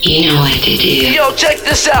You know what to do. Yo, check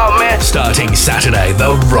this out, man. Starting Saturday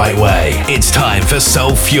the right way. It's time for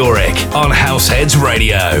Sulfuric on Househeads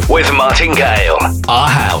Radio with Martin Gale. Our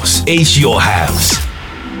house is your house.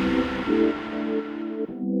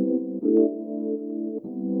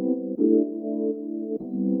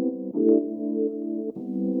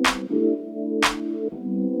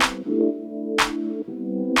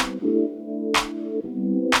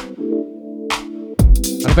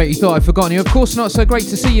 I bet you thought I'd forgotten you. Of course not. So great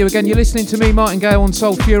to see you again. You're listening to me, Martin Gale, on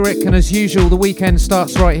Sulfuric, and as usual, the weekend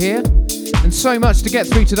starts right here. And so much to get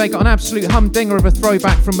through today. Got an absolute humdinger of a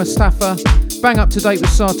throwback from Mustafa, bang up to date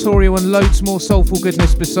with Sartorio, and loads more soulful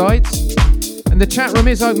goodness besides. And the chat room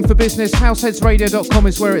is open for business. Househeadsradio.com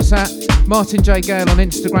is where it's at. Martin J. Gale on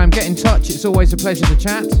Instagram. Get in touch. It's always a pleasure to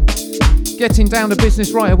chat. Getting down to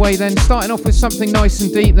business right away then. Starting off with something nice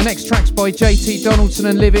and deep. The next track's by JT Donaldson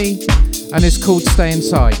and Livy, and it's called Stay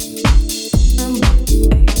Inside.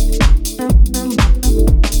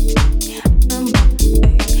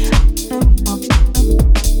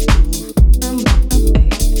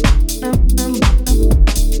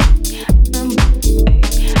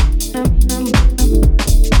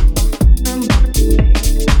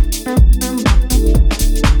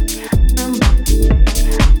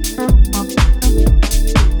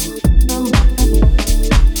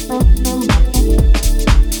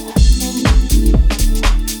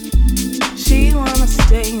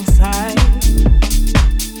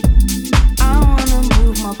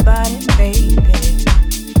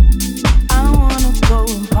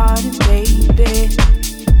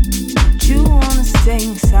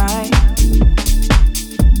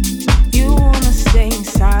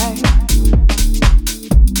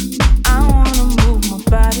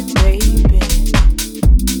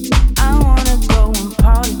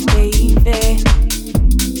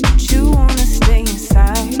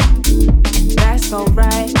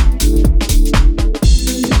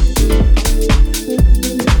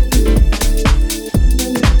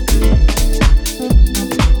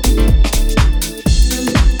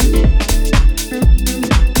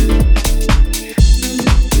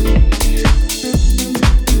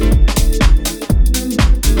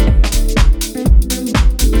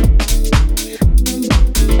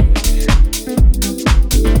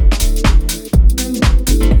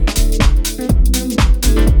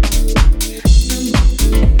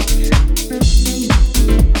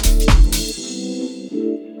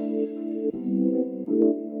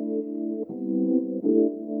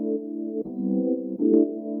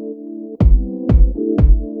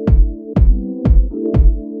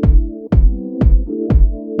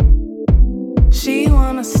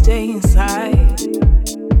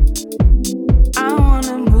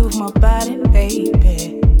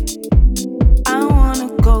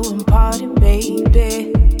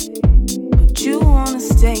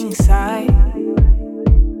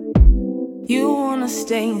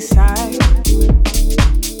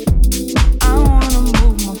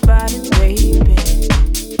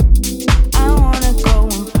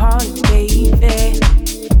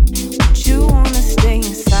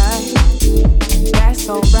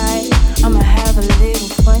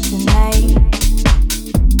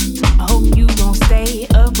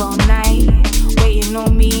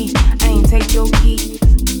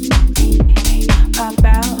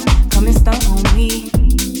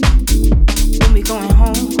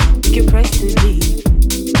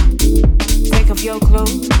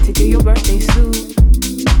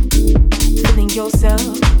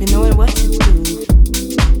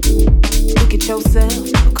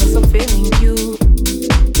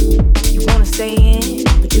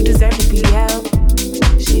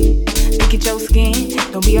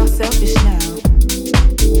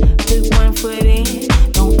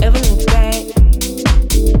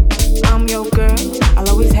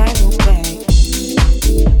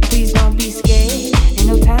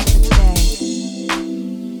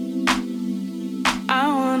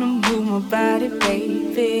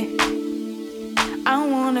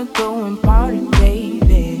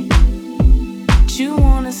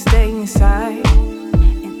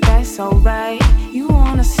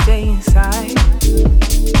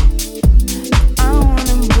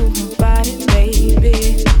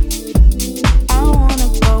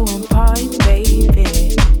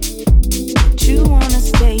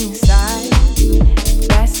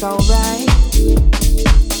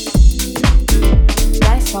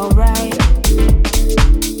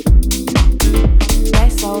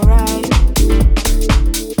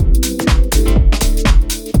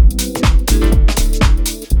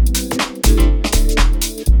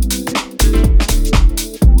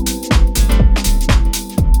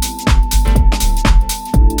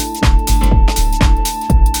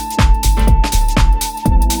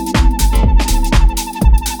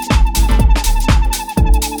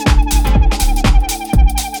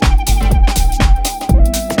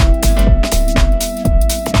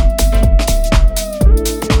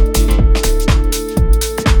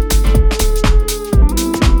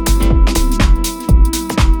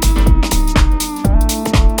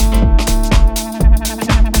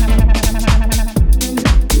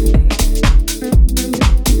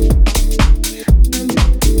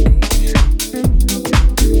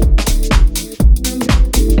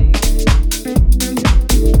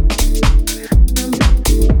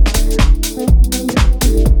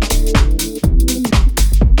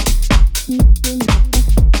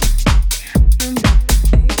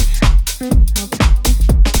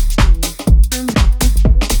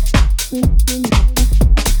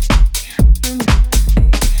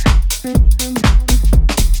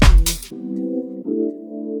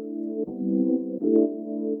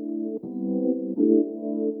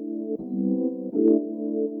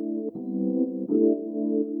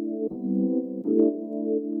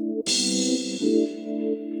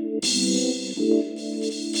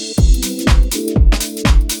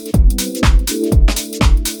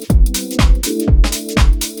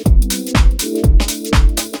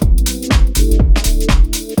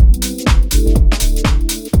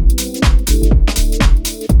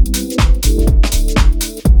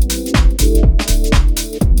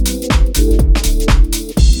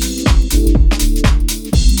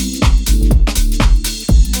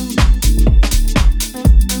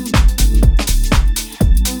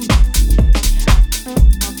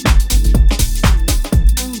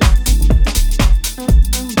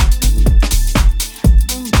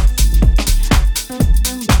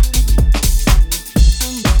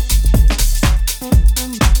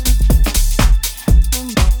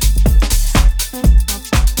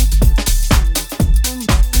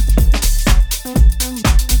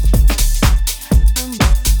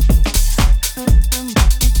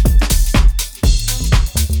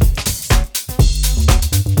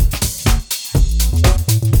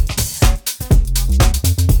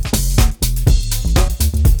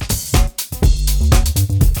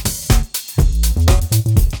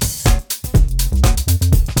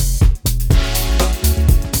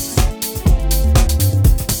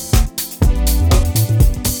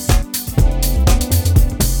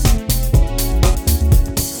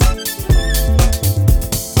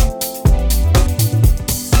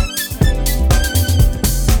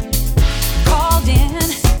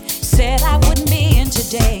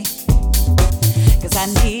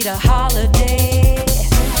 day.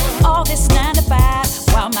 All this 9 to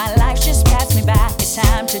 5, while my life just passed me by. It's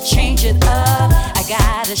time to change it up. I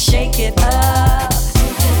gotta shake it up.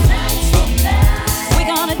 We're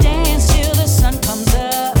gonna dance till the sun comes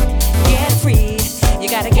up. Get free, you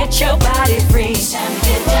gotta get your body free. It's time to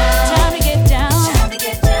get down. Time to get down. Time to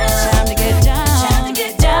get down. Time to get down. Time to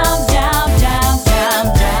get down, down, down, down,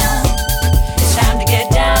 down. It's time to get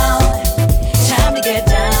down. Time to get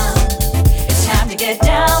down. It's time to get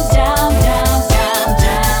down, down, down, down,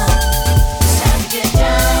 down. It's time to get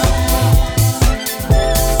down.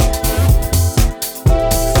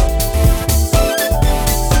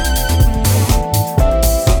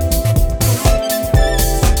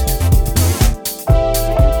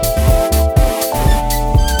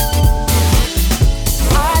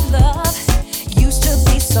 Our love used to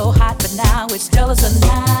be so hot, but now it's dull as a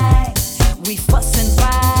night. We fuss and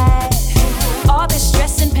fight. All this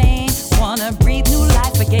stress and pain, wanna breathe new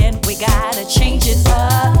life again. We gotta change it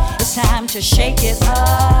up. It's time to shake it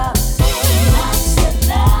up.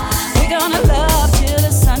 We're gonna love till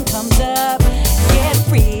the sun comes up. Get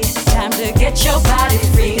free, time to get your body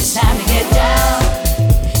free. It's time to get down.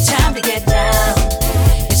 Time to get down.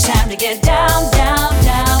 It's time to get down, down,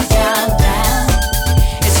 down, down, down.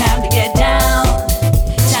 It's time to get down.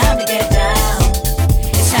 Time to get down.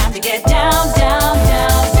 It's time to get down, down,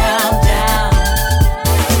 down, down, down.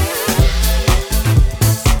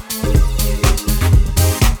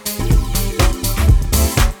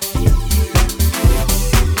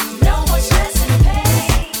 No more stress and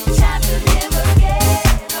pain. Time to live again.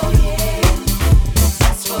 Oh yeah,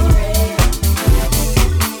 that's for real.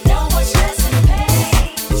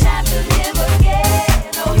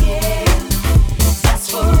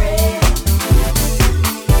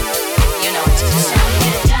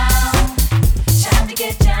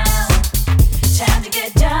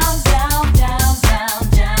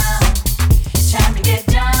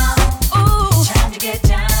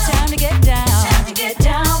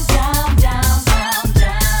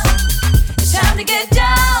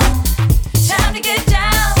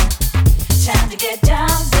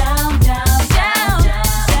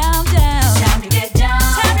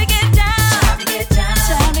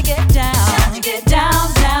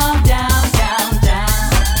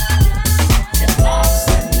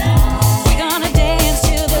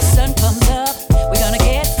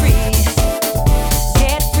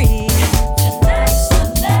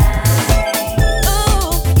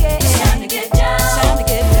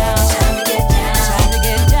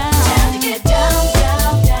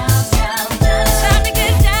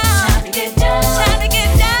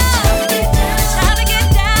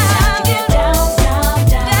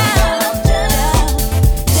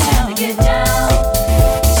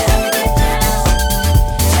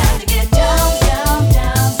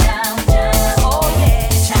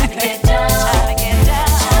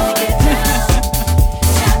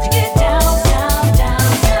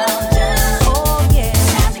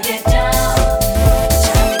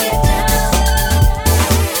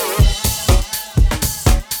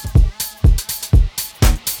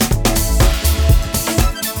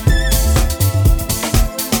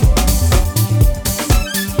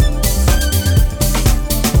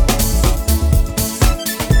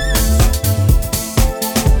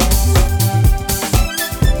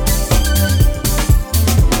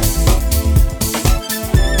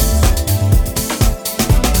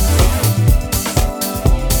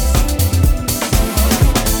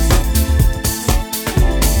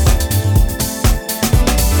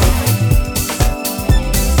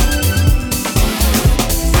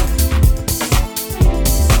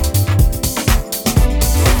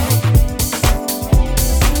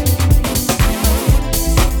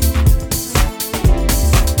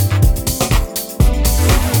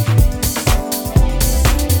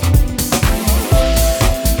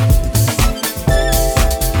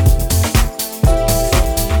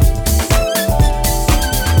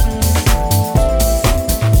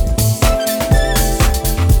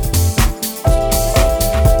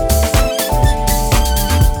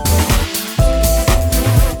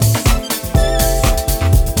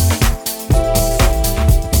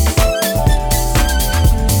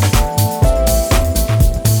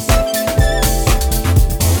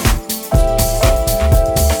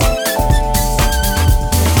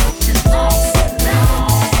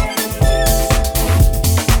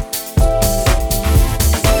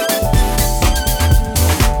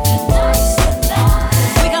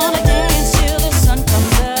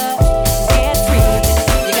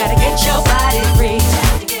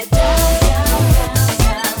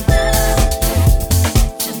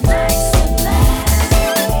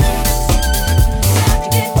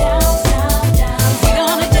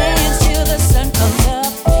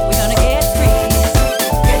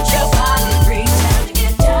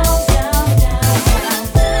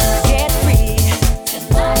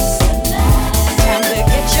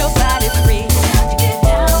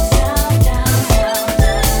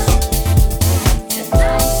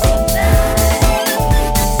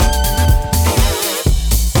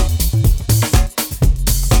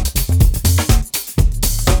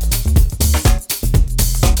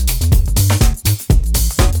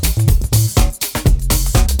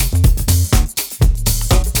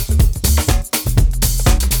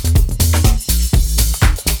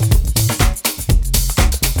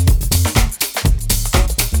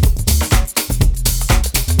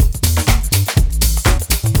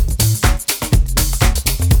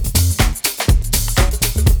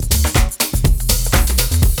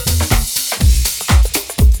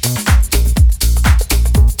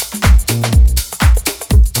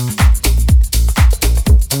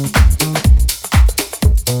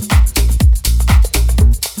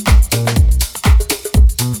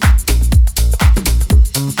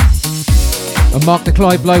 And Mark the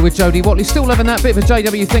Clyde Blow with Jodie Watley. Still loving that bit of a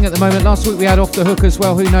JW thing at the moment. Last week we had Off the Hook as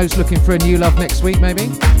well. Who knows, looking for a new love next week maybe.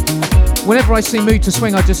 Whenever I see Mood to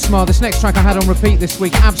Swing, I just smile. This next track I had on repeat this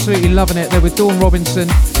week, absolutely loving it. They're with Dawn Robinson,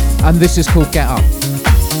 and this is called Get Up.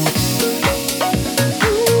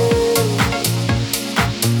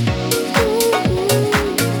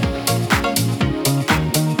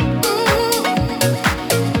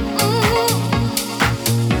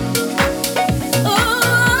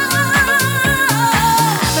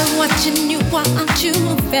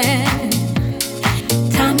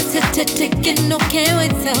 Taking no care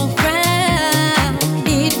what's around.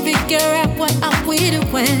 Need to figure out what are we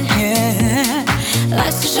doing. Yeah,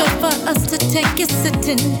 life's too short for us to take it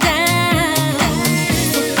sitting down.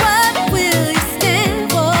 So what will you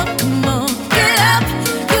stand for? Come on, get up.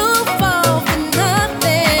 You fall for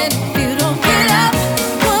nothing if you don't get up.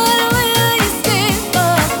 What will you stand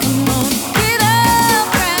for? Come on, get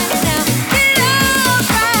up right now. Get up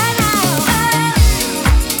right now.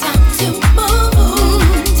 Time to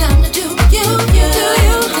move. Time to do you.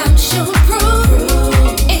 Time to show and prove.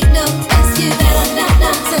 Ain't no excuse.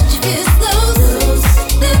 Not such a feels loose.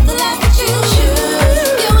 Live the life that you choose.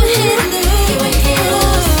 You ain't here to lose. You ain't here to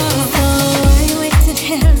lose. So why you waiting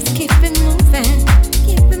here? Let's keep it moving.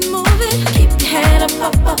 Keep it moving. Keep your head up.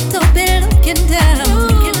 Don't be looking down.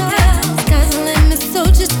 Sky's the limit, so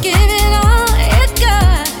just give it all you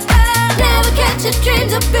got. Never catch your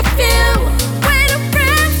dreams up if you wait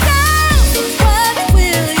around. So what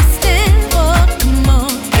will you stand for? Come on,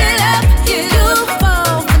 get up. You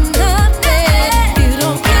fall for nothing if you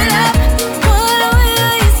don't get up. What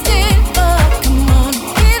will you stand for? Come on,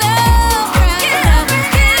 get up right now. Get up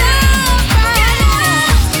right now. Get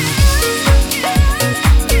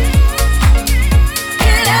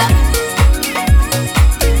up.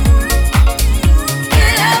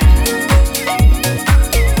 Get up. Get up.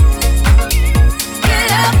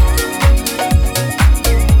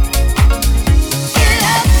 Get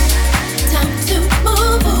up. Time to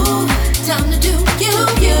move. Time to do you.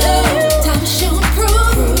 Time to show and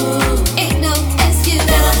prove. Ain't no excuse.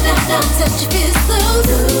 Not such a feels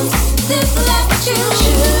loose. Live the life that you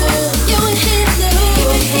choose. You ain't here to lose. You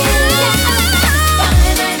ain't here to lose.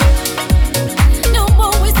 No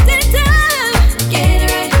more wasting time. Get it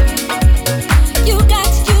right. You got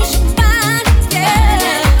to use your mind. Yeah.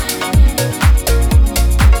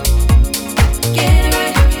 Get it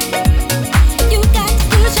right. You got to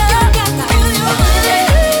use your mind.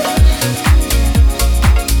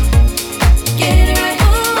 Get it right.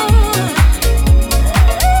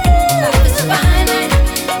 Life is finite.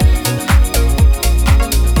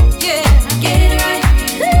 Yeah, get it right.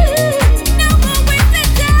 No more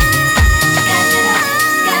wasting time. Gotta get up.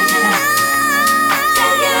 Gotta get up.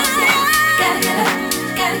 Gotta get up.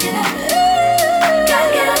 Gotta get up. Gotta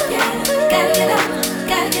get up. Gotta get up.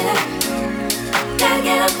 Gotta get up. Gotta get up.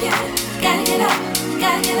 Gotta get up.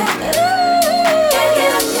 Gotta get up.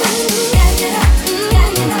 Gotta get up. Gotta get up.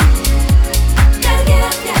 Gotta get up. Gotta get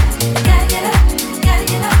up. Gotta get up. Gotta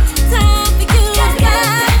get up. Time for you. Gotta get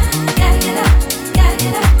up. Gotta get up. Gotta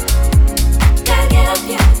get up.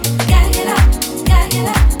 Gotta get up. Gotta get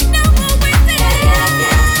up. No more wasting time. Get up.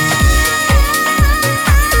 Get up.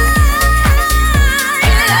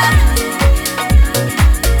 Get up.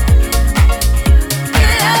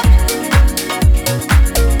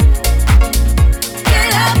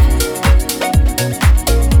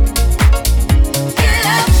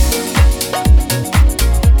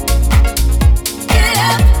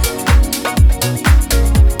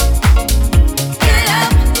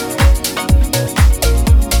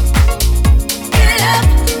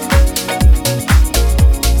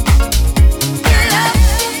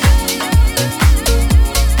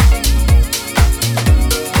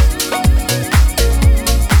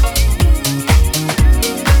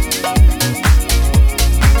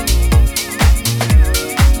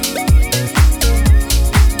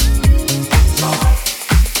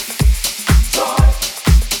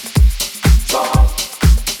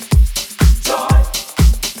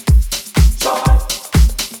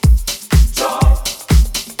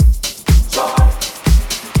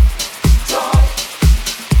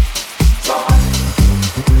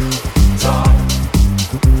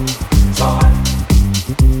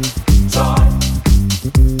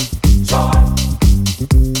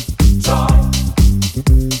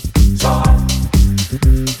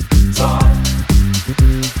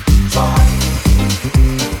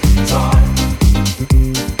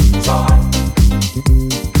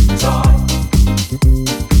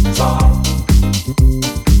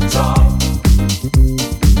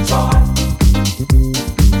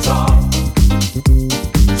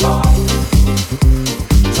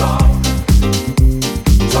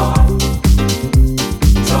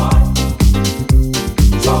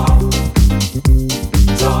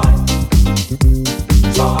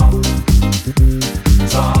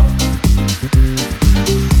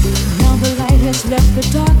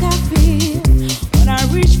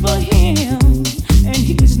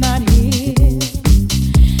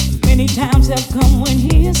 times have come when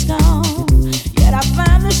he is gone, yet I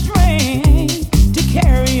find the strength to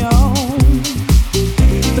carry on.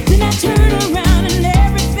 But then I turn around and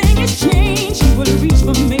everything has changed. He will reach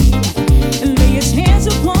for me and lay his hands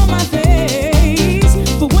upon my face.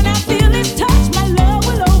 But when I feel his touch, my love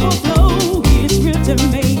will overflow. He is real to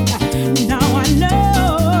me. Now I know.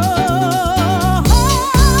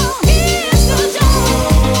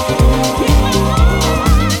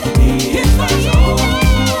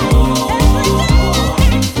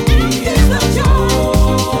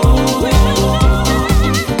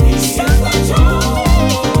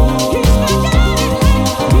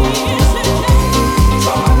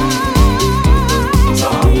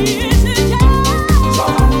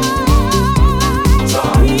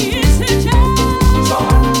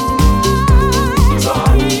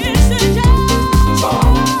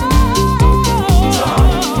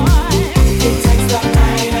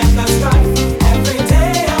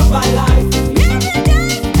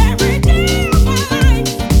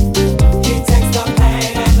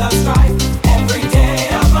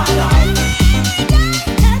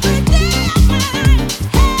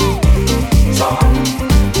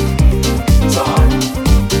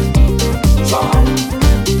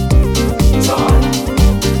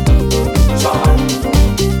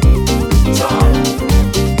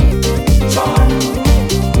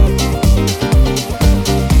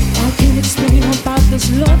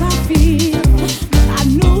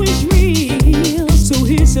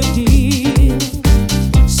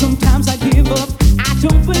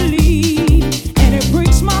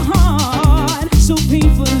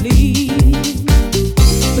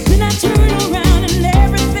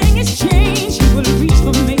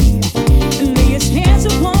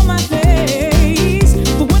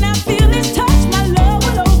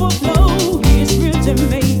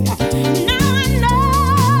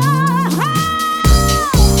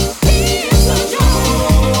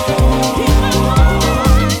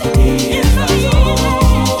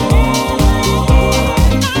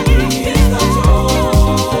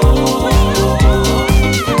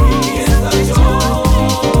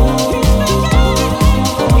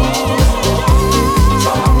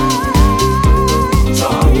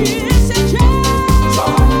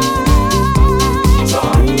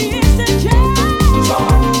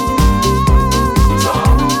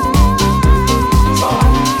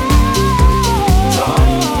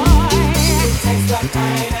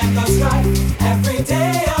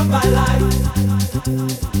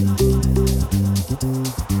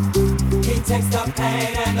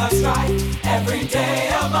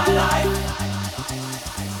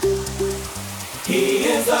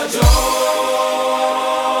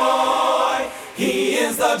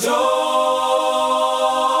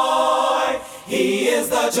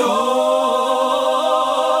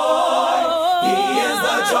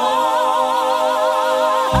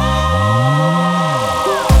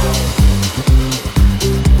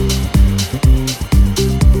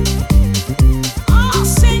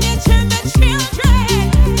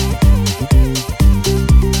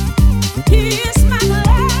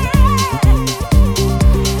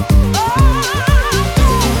 Oh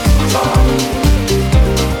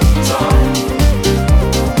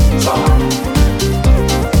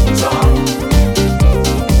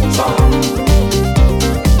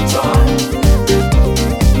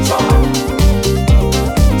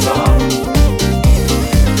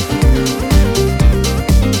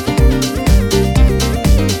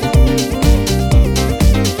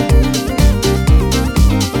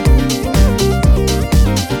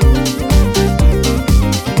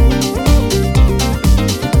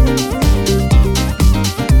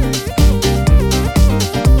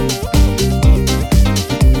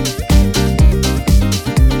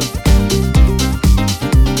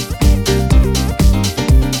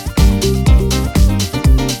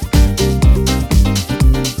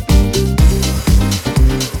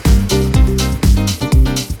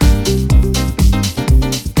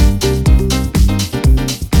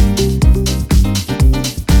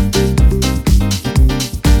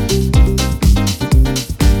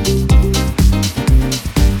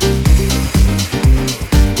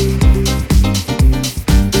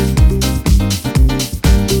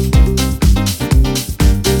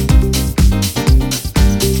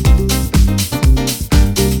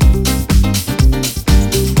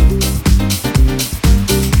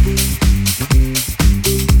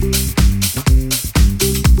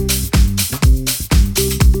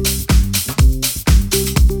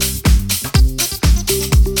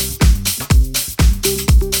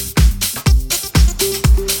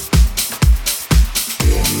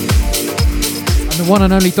The one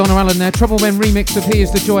and only Donna Allen there. Trouble Men remix of He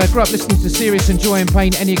Is The Joy. I grew up listening to Sirius and Joy and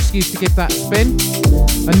Pain. Any excuse to give that a spin.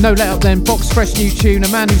 And no let up then. Box fresh new tune. A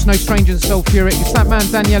man who's no stranger to Sulfuric. It's that man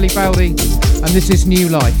Daniele Baldi. And this is New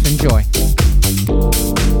Life. Enjoy.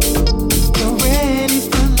 You're ready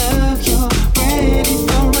for love. You're ready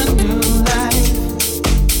for a new life.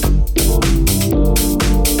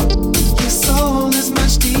 Your soul is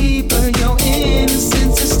much deeper. Your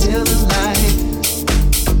innocence is still alive.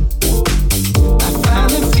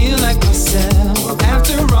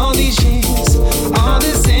 After all these years, all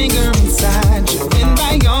this anger inside, driven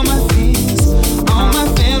by all my fears, all my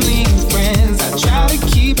family and friends, I try to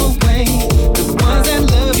keep away the ones that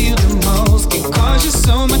love you the most.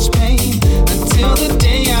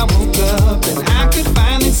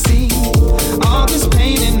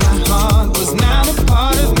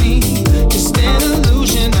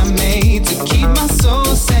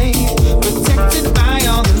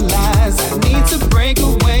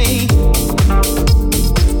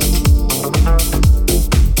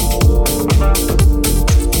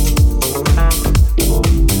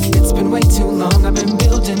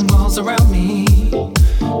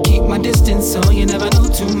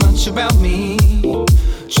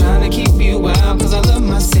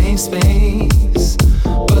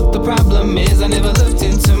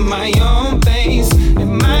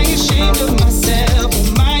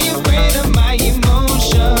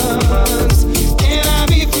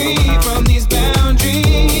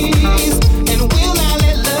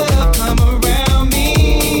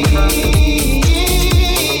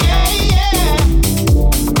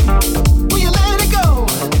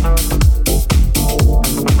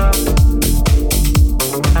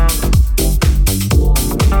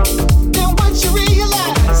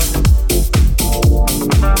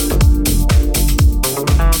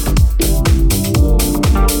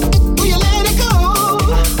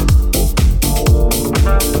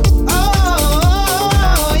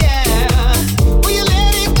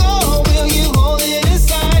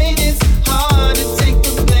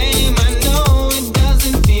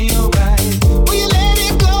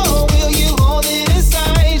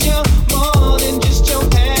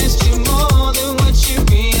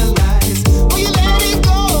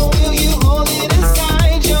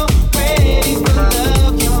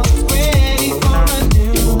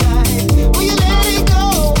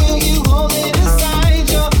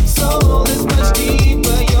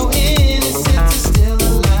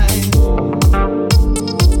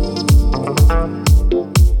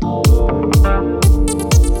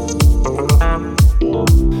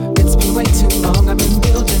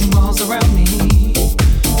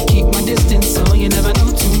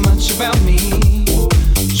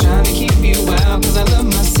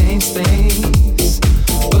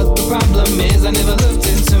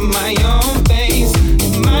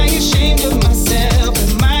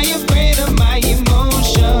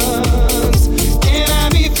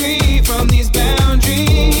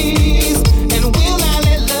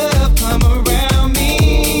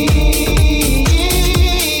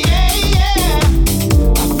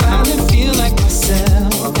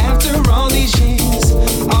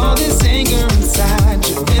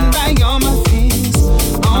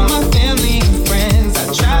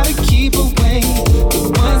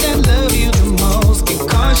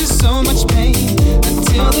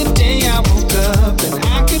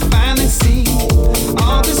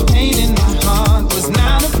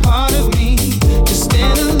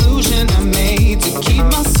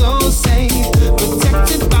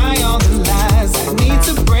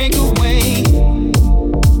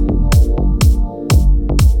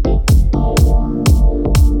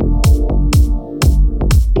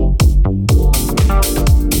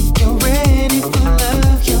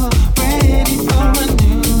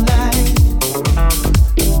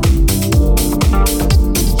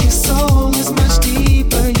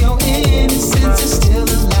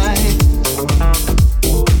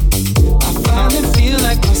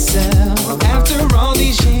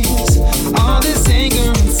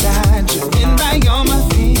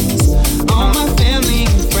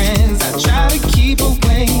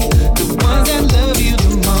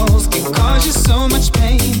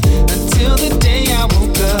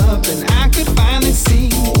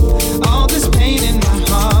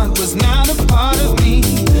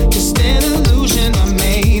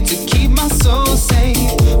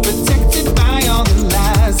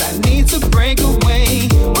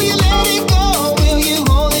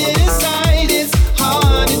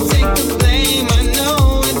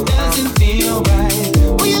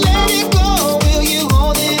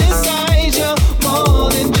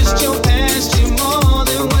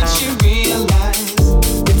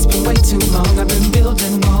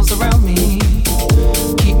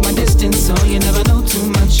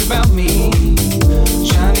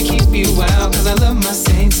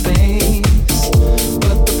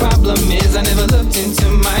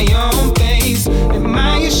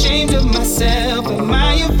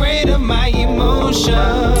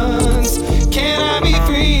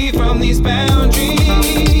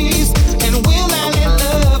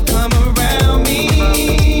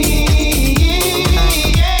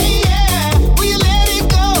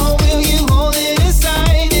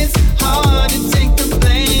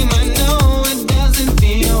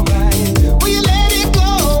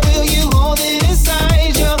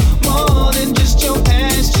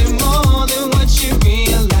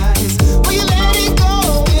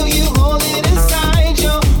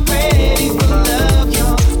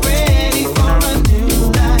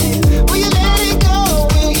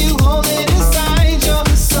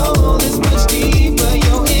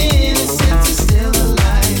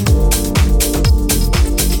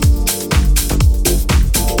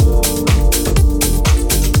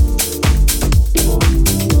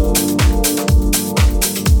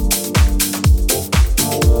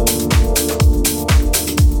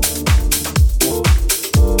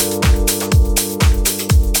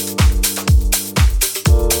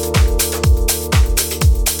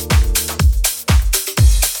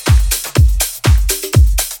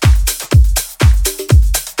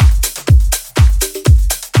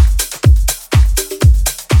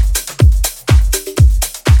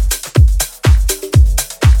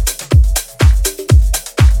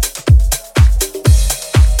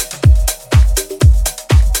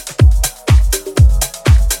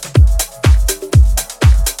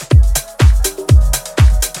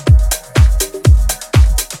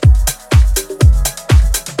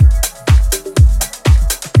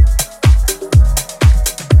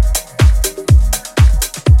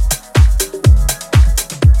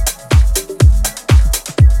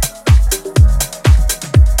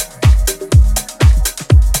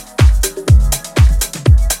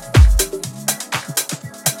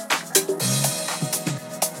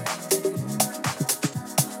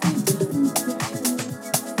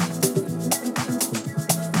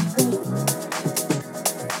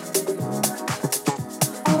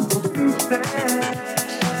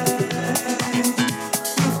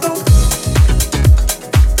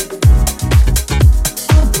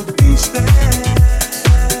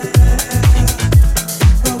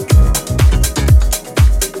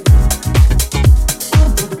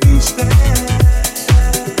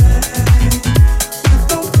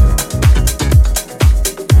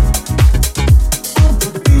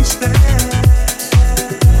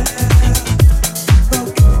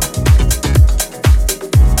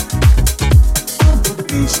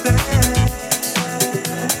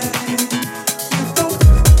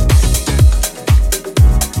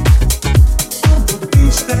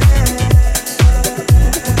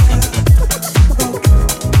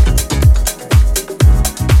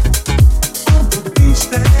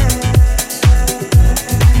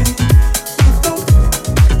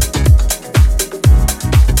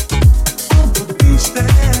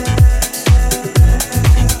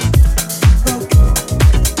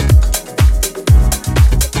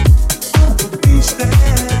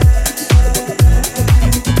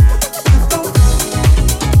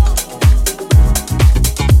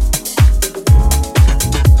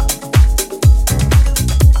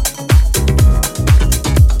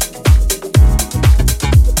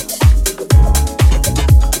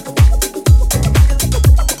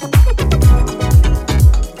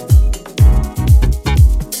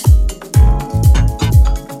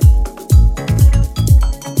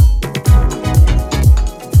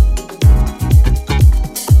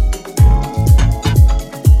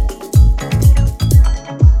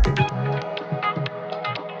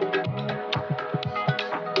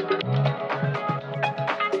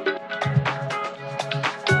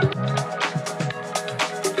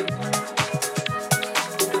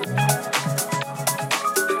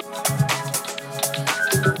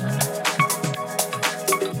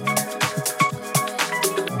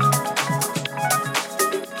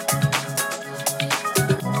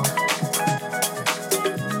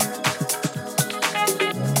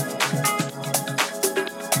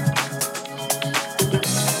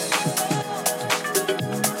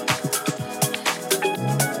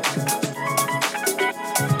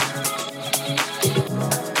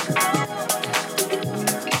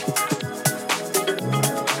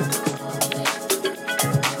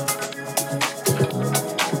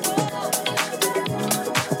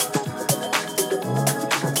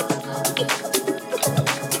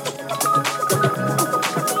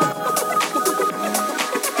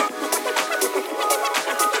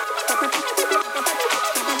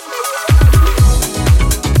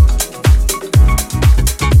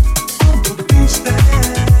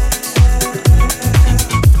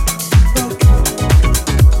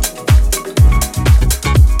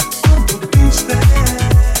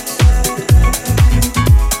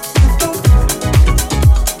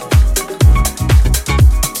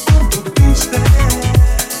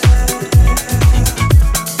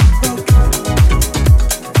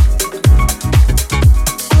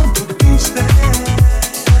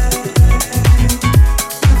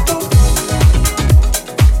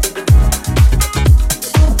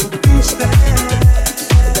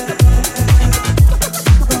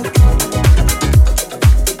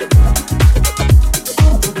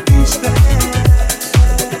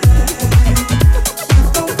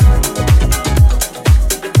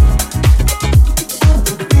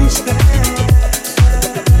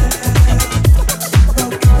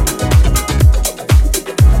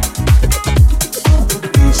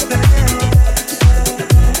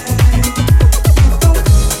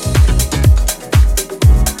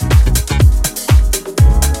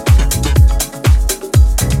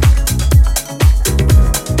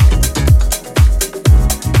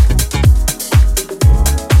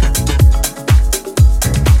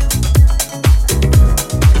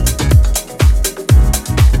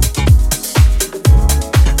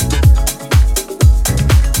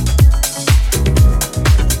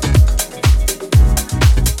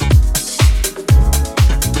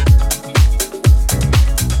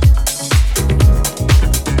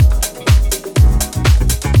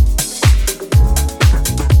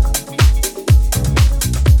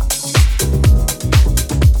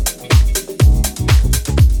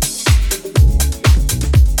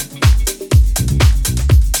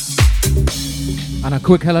 And a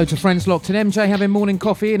quick hello to friends locked in. MJ having morning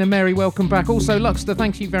coffee and a Mary welcome back. Also Luxter,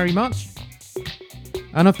 thank you very much.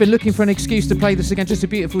 And I've been looking for an excuse to play this again. Just a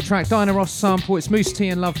beautiful track. Diana Ross sample. It's Moose T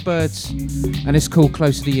and Lovebirds. And it's called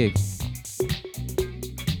Closer to You.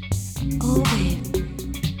 Oh, babe.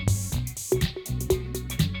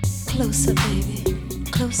 Closer,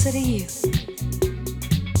 baby. Closer to you.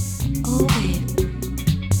 Oh, babe.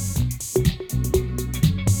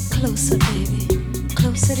 Closer, baby.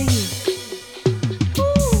 Closer to you.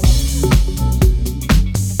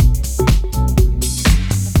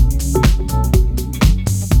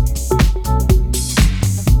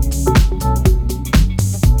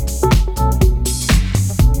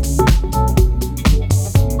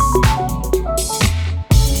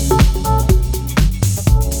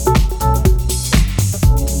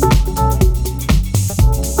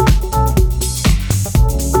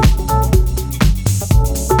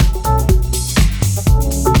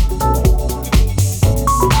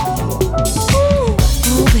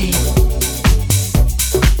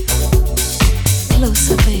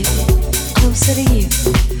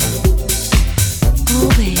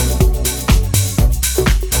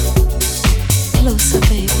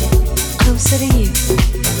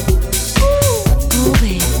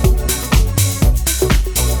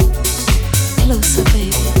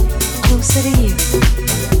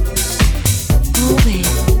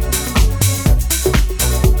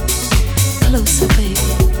 Closer, baby,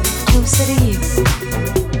 closer to you.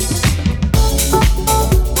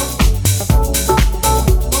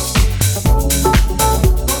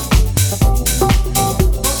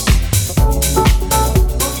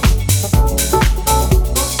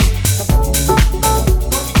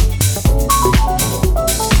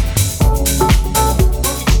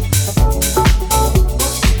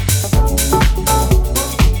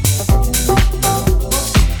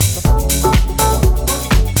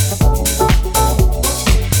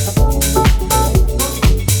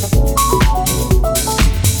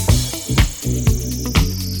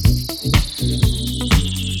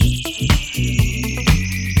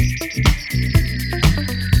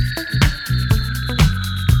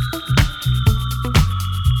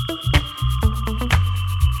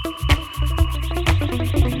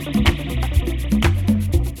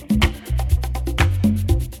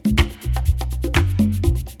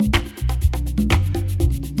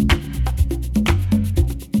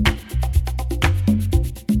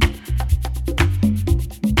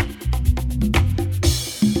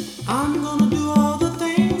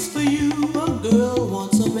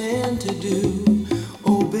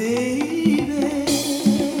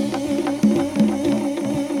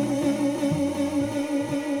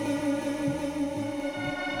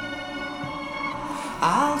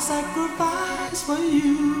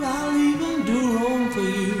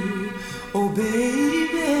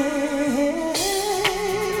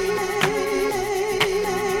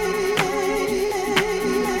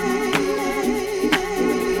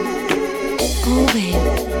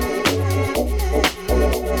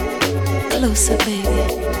 Closer, baby,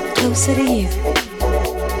 closer to you.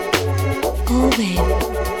 Oh, baby.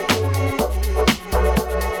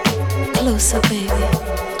 Closer, baby,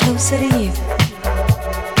 closer to you.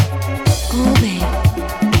 Oh, baby.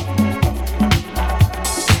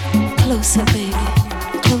 Closer, baby,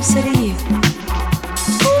 closer to you.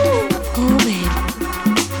 Oh, baby.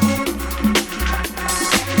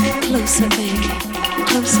 Closer, baby,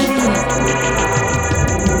 closer to you.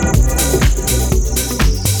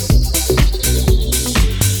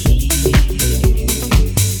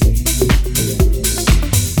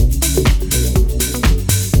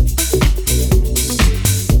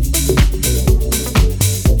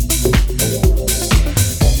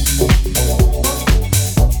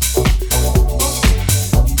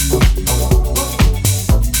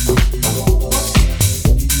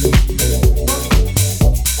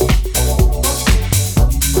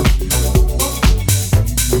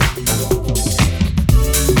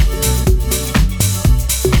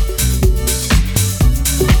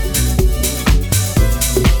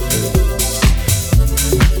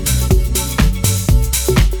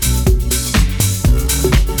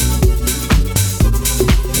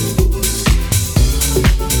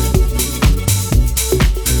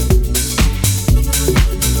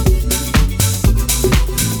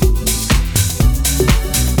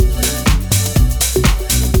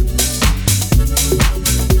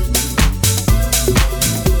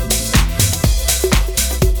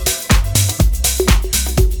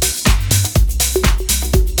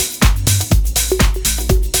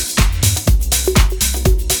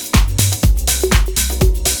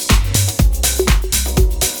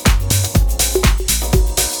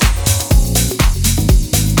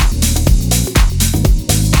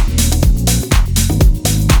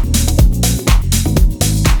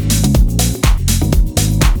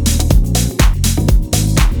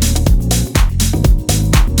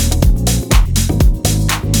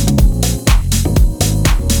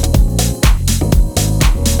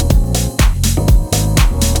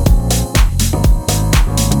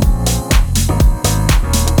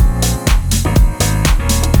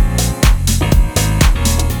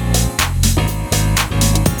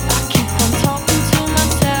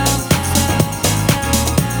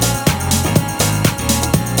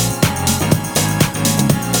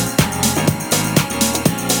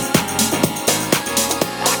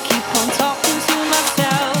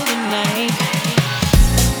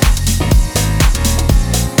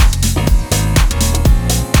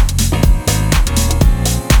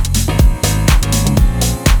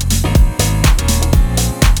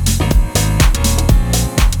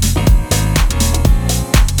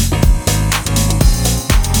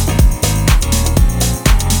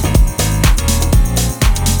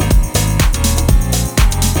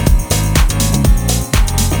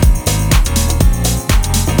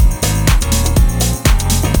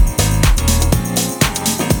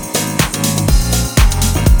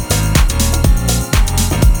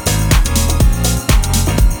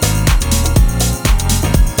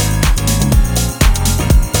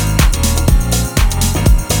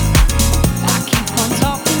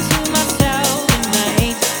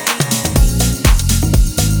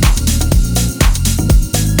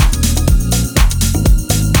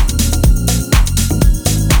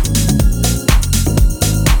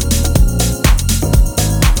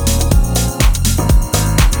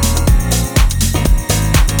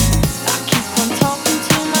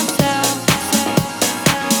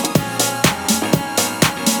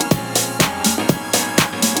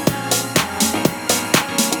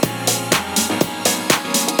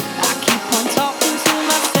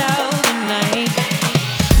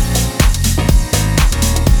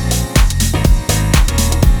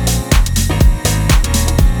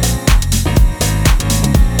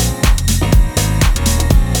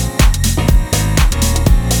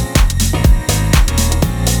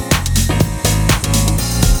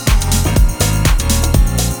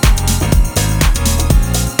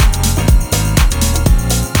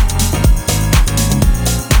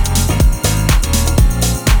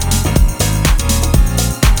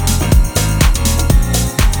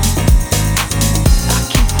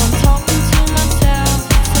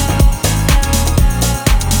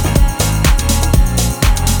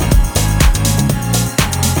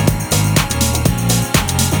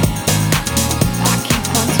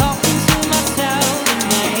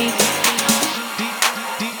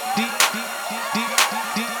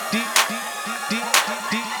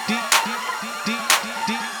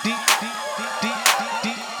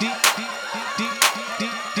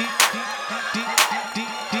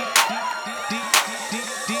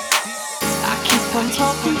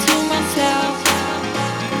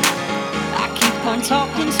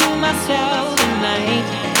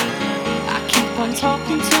 on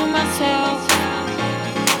talking to myself.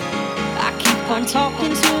 I keep on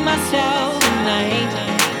talking to myself at night.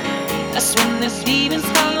 That's when the demons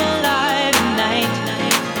come alive at night.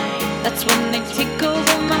 That's when they take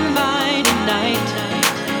over my mind at night.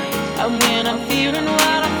 And when I'm fearing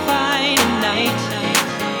what I find at night,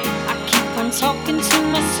 I keep on talking to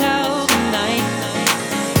myself at night.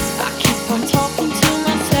 I keep on talking to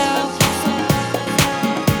myself.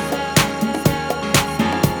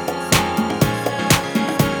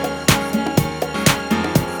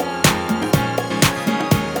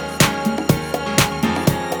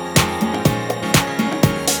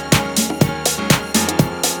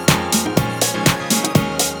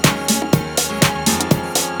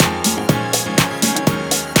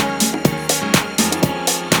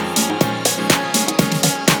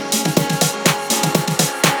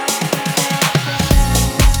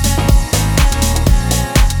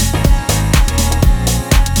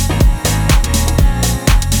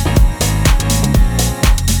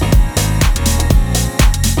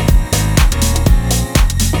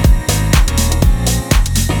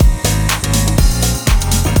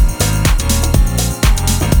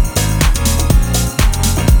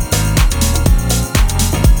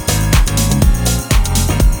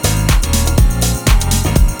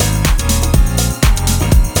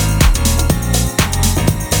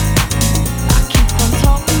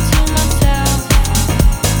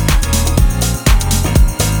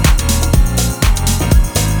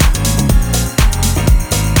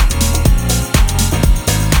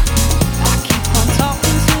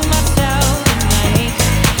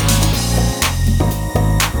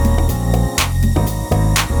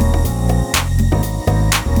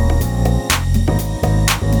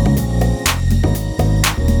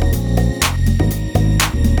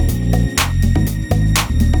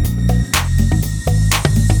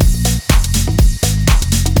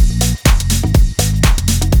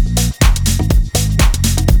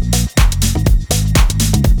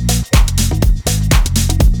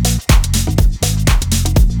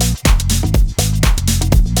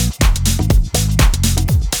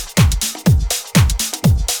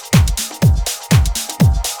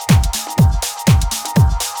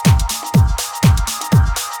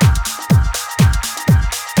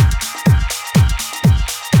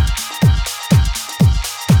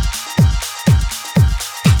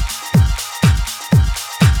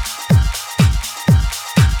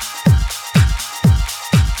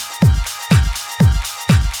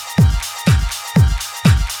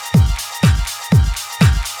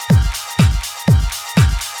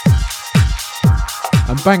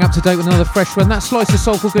 Bang up to date with another fresh one. That slice of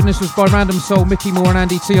soulful goodness was by Random Soul, Mickey Moore and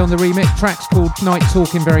Andy T on the remix. Track's called Night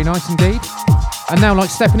Talking, very nice indeed. And now,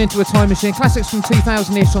 like stepping into a time machine, classics from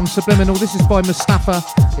 2000-ish on Subliminal. This is by Mustafa.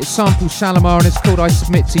 It samples Shalimar and it's called I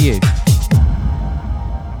Submit to You.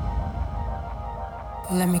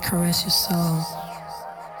 Let me caress your soul.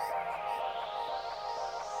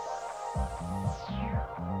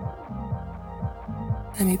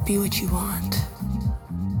 Let me be what you want.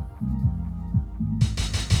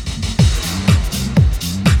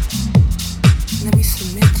 Let me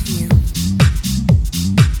submit to you.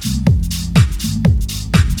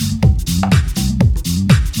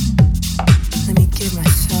 Let me give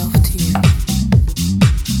myself to you.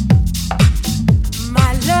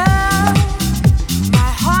 My love,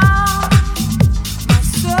 my heart, my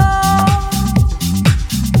soul,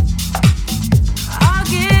 I'll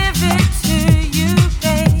give it to you,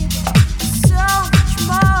 baby. So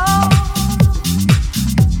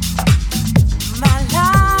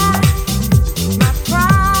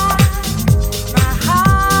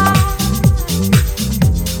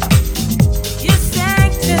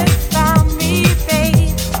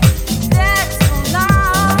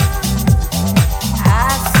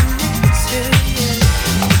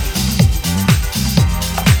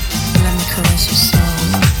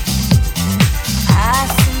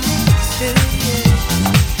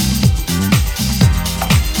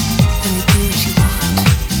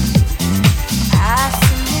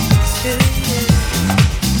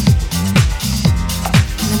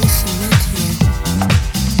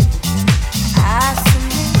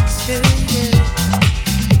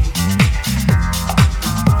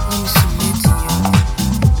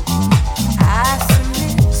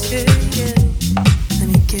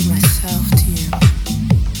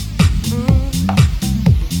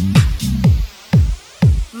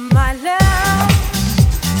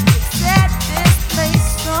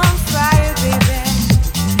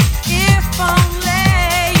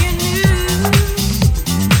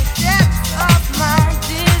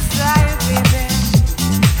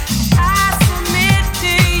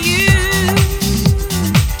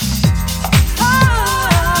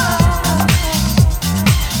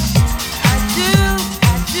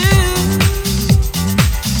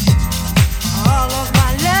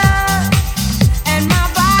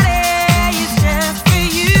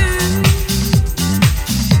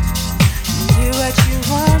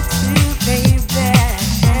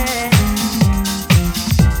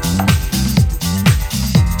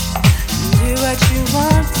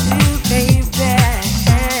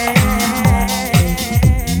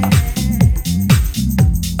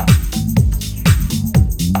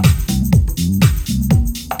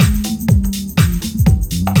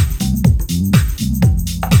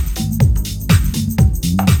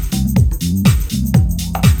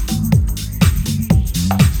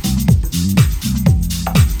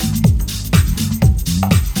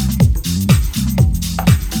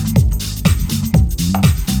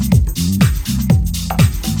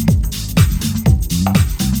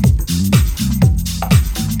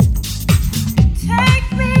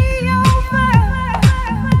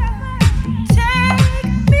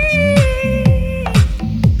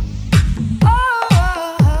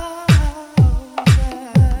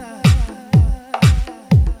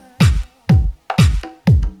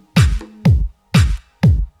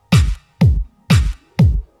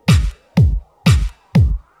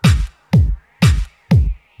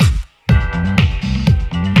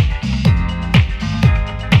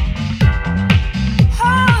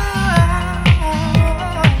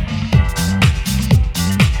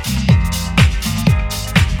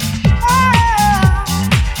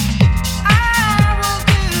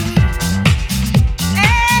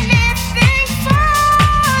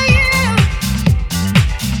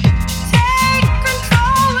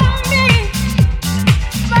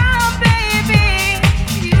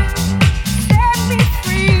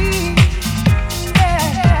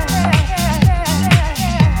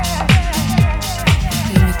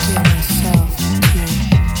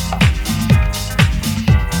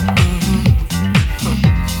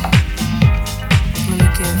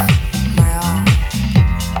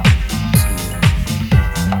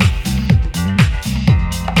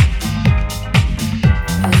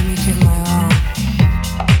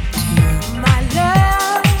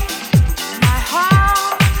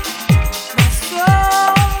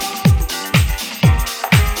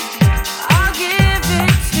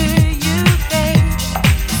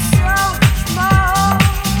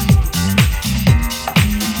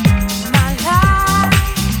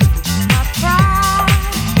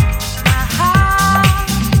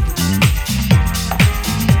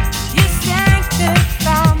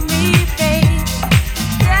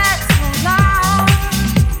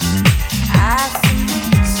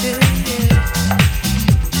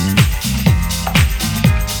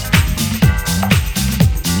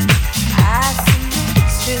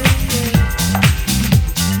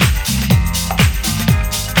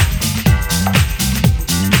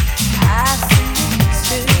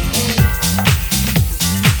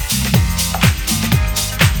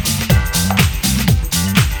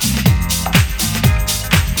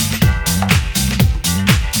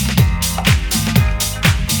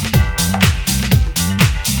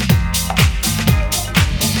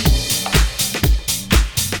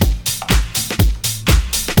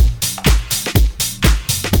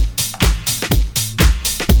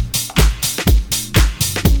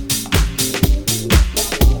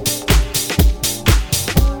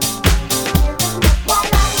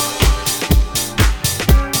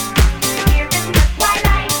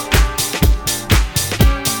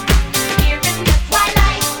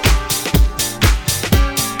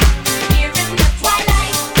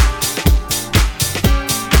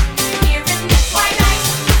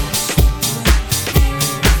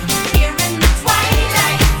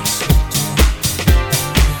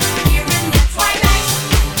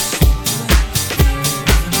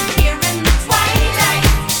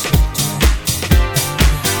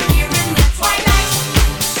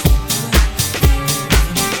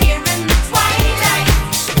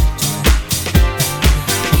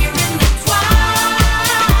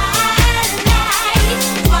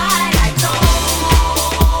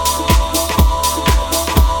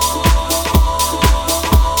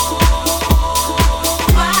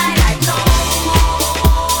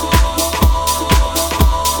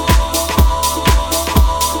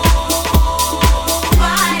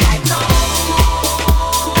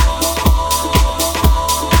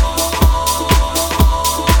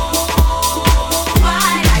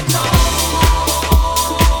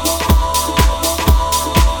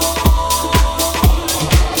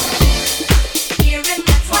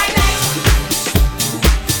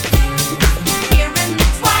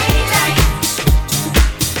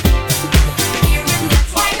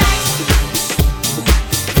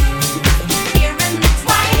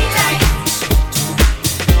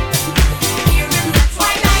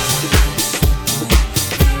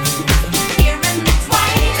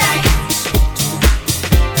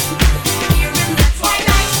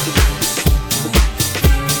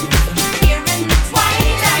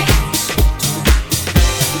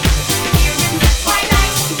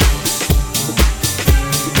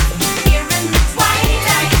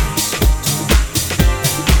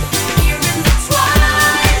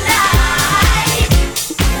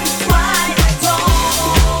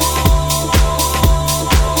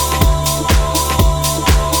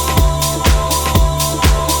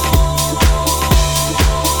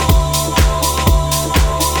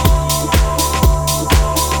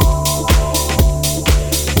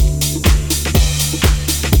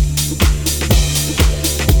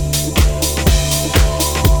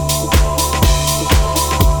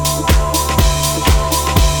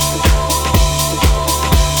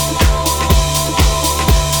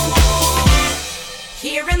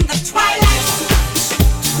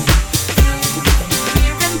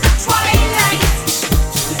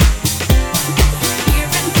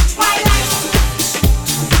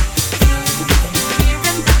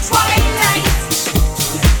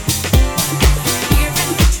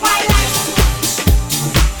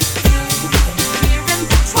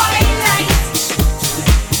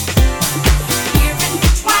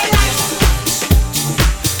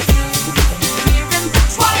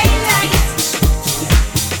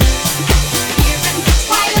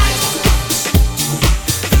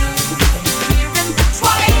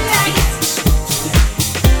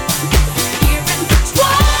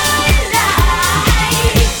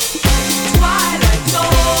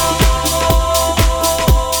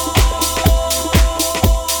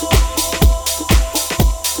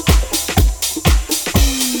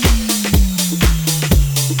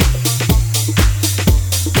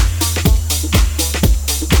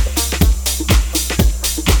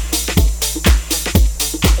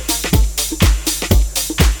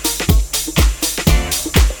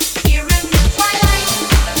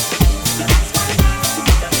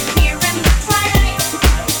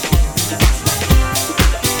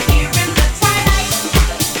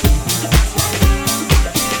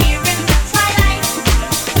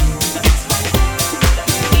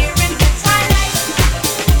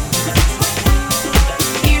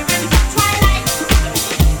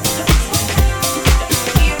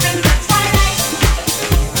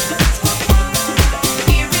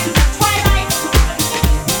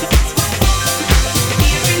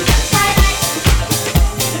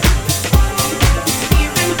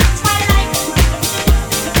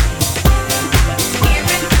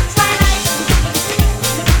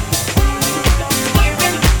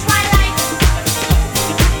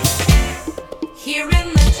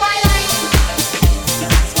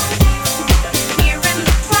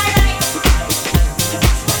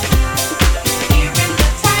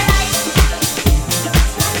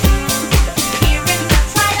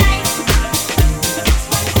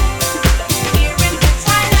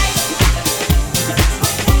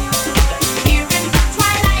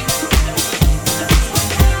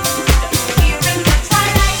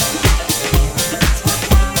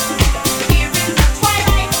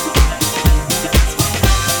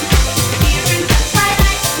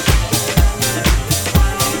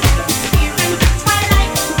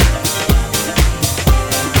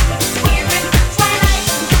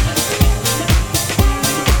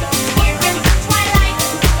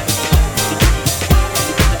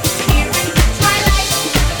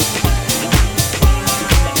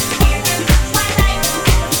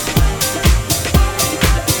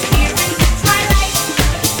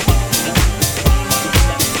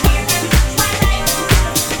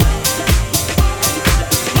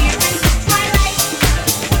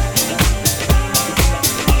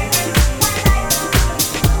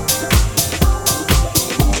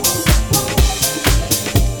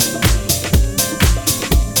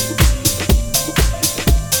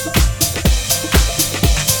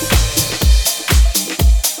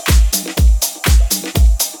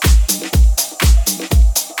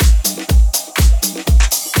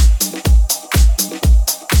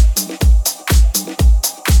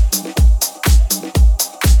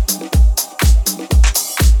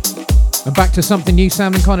And back to something new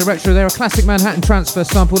sounding kind of retro there, a classic Manhattan Transfer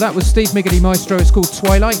sample. That was Steve Miggity Maestro, it's called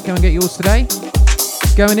Twilight. Go and get yours today.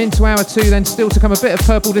 Going into hour 2 then, still to come a bit of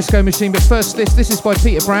Purple Disco Machine, but first this is by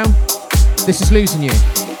Peter Brown. This is Losing You.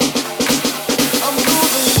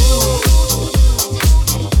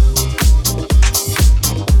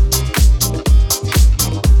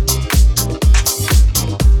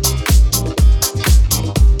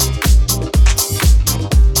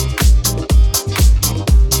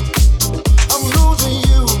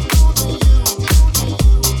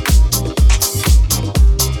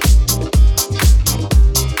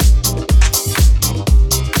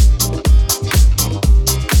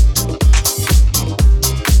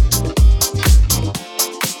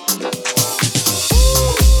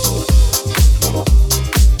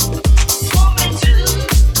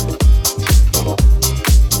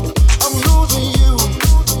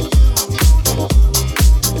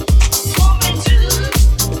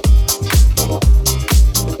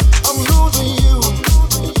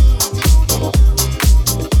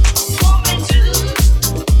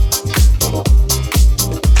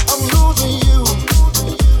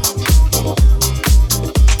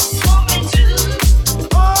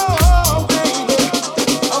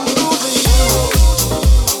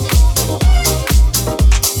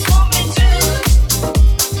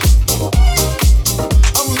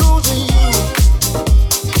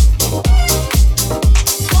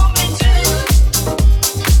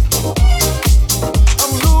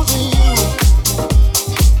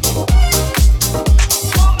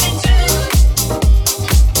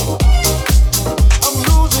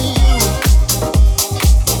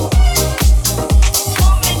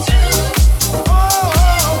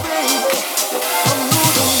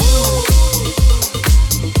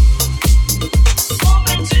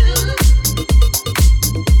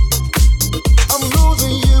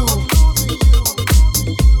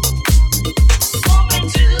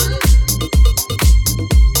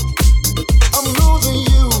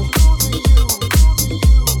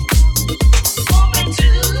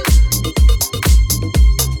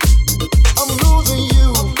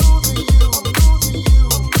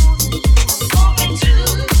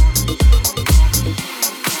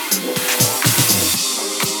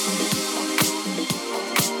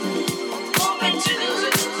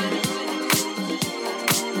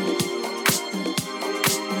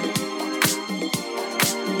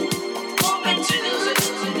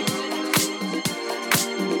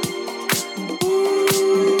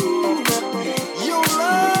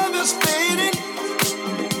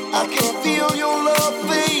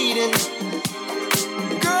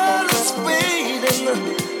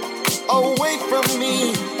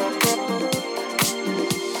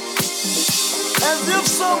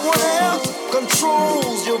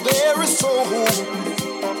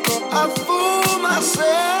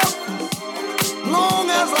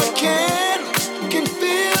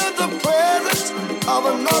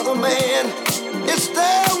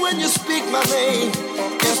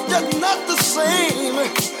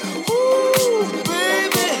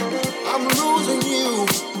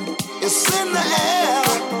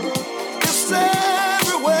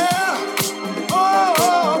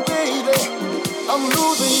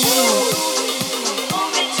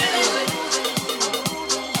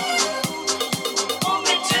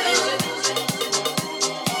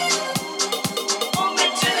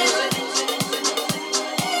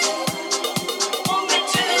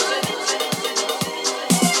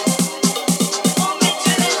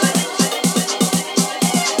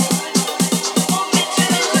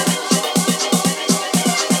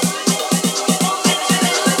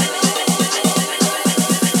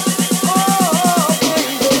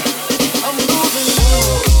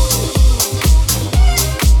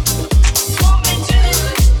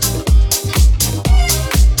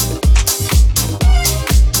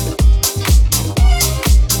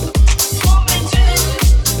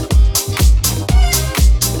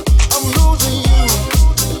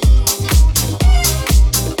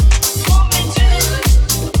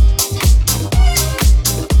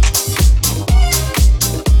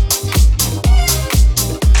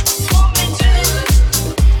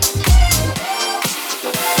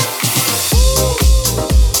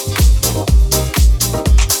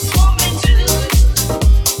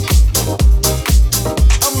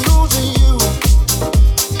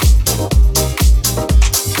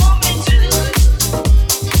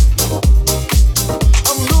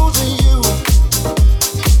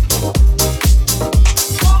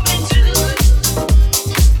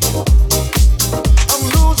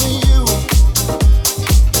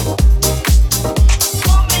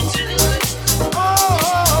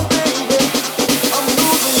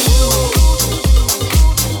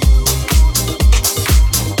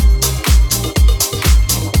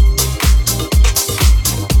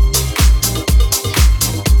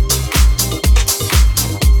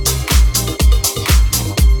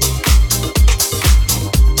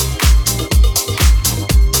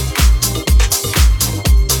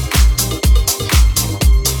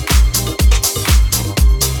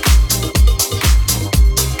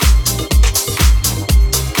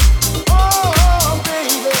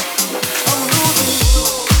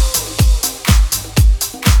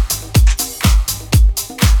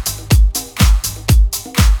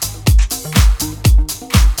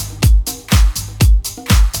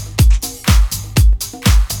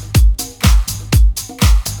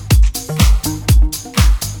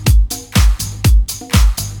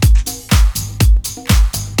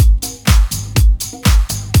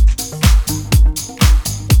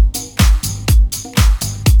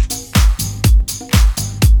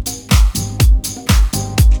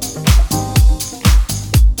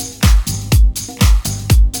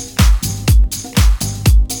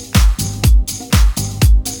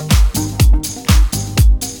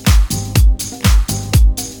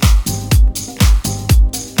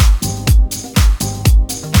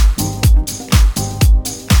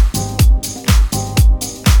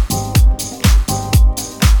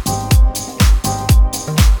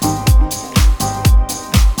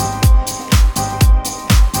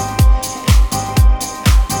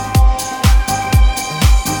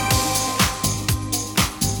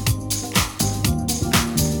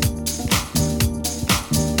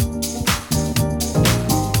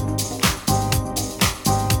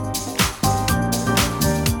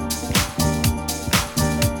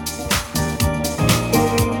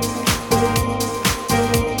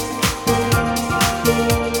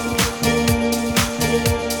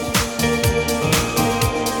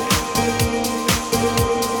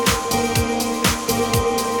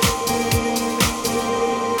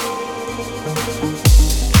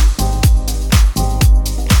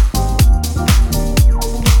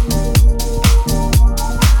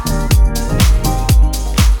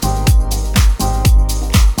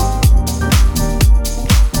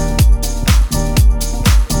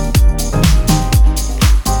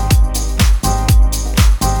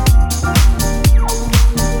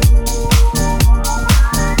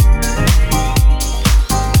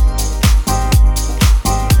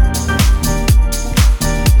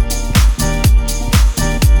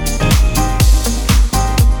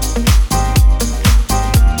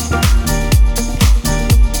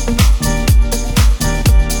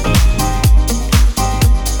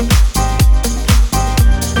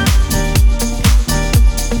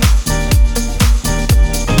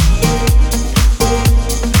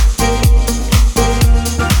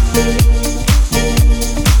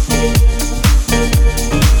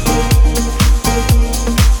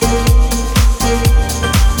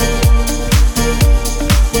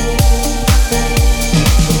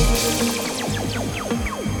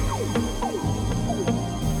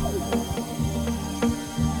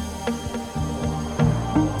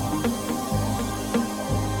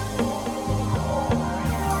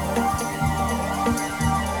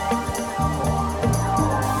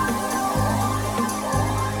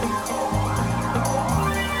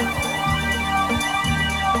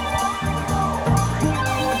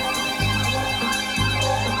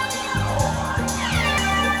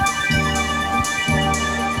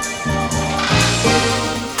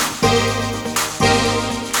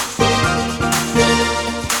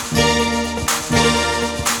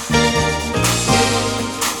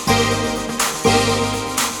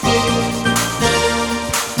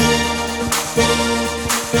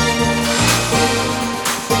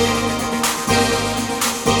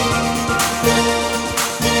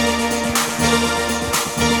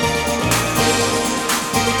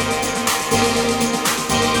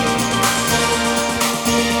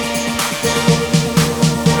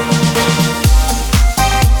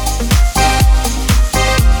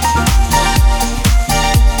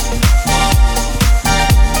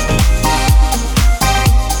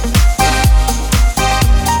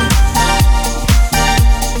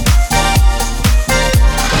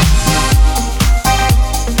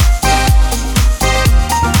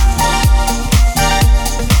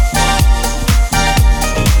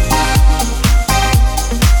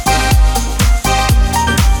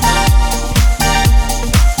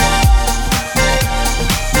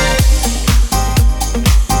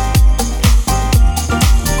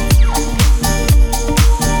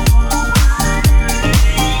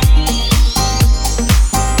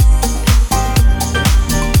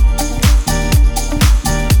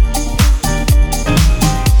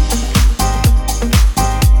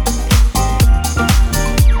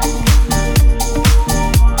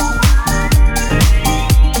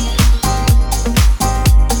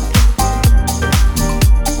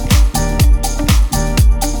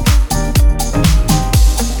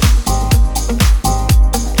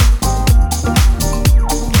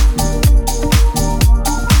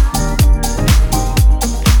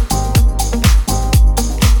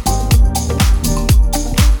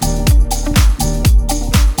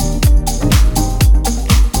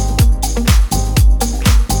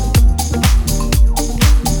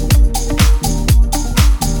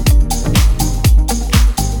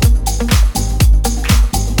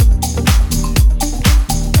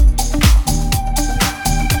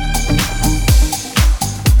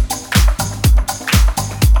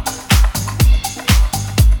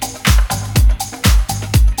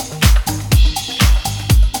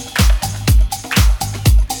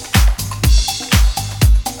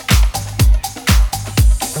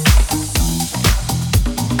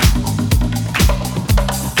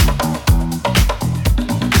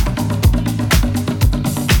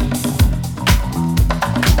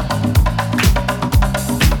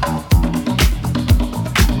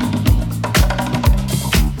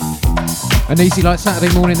 An easy like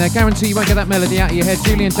Saturday morning there. Guarantee you won't get that melody out of your head.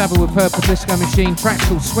 Julian Dabble with Purple Disco Machine. Track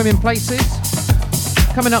called Swimming Places.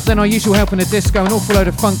 Coming up then, our usual help in a disco. An awful load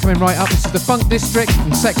of funk coming right up. This is the Funk District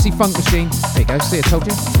and Sexy Funk Machine. There you go. See, I told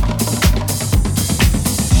you.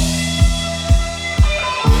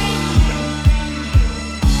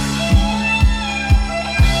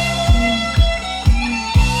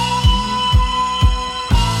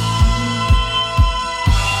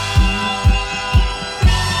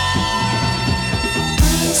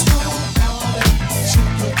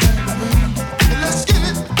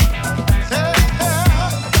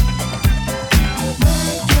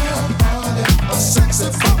 Sexy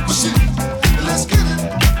funk machine, let's get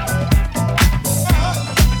it.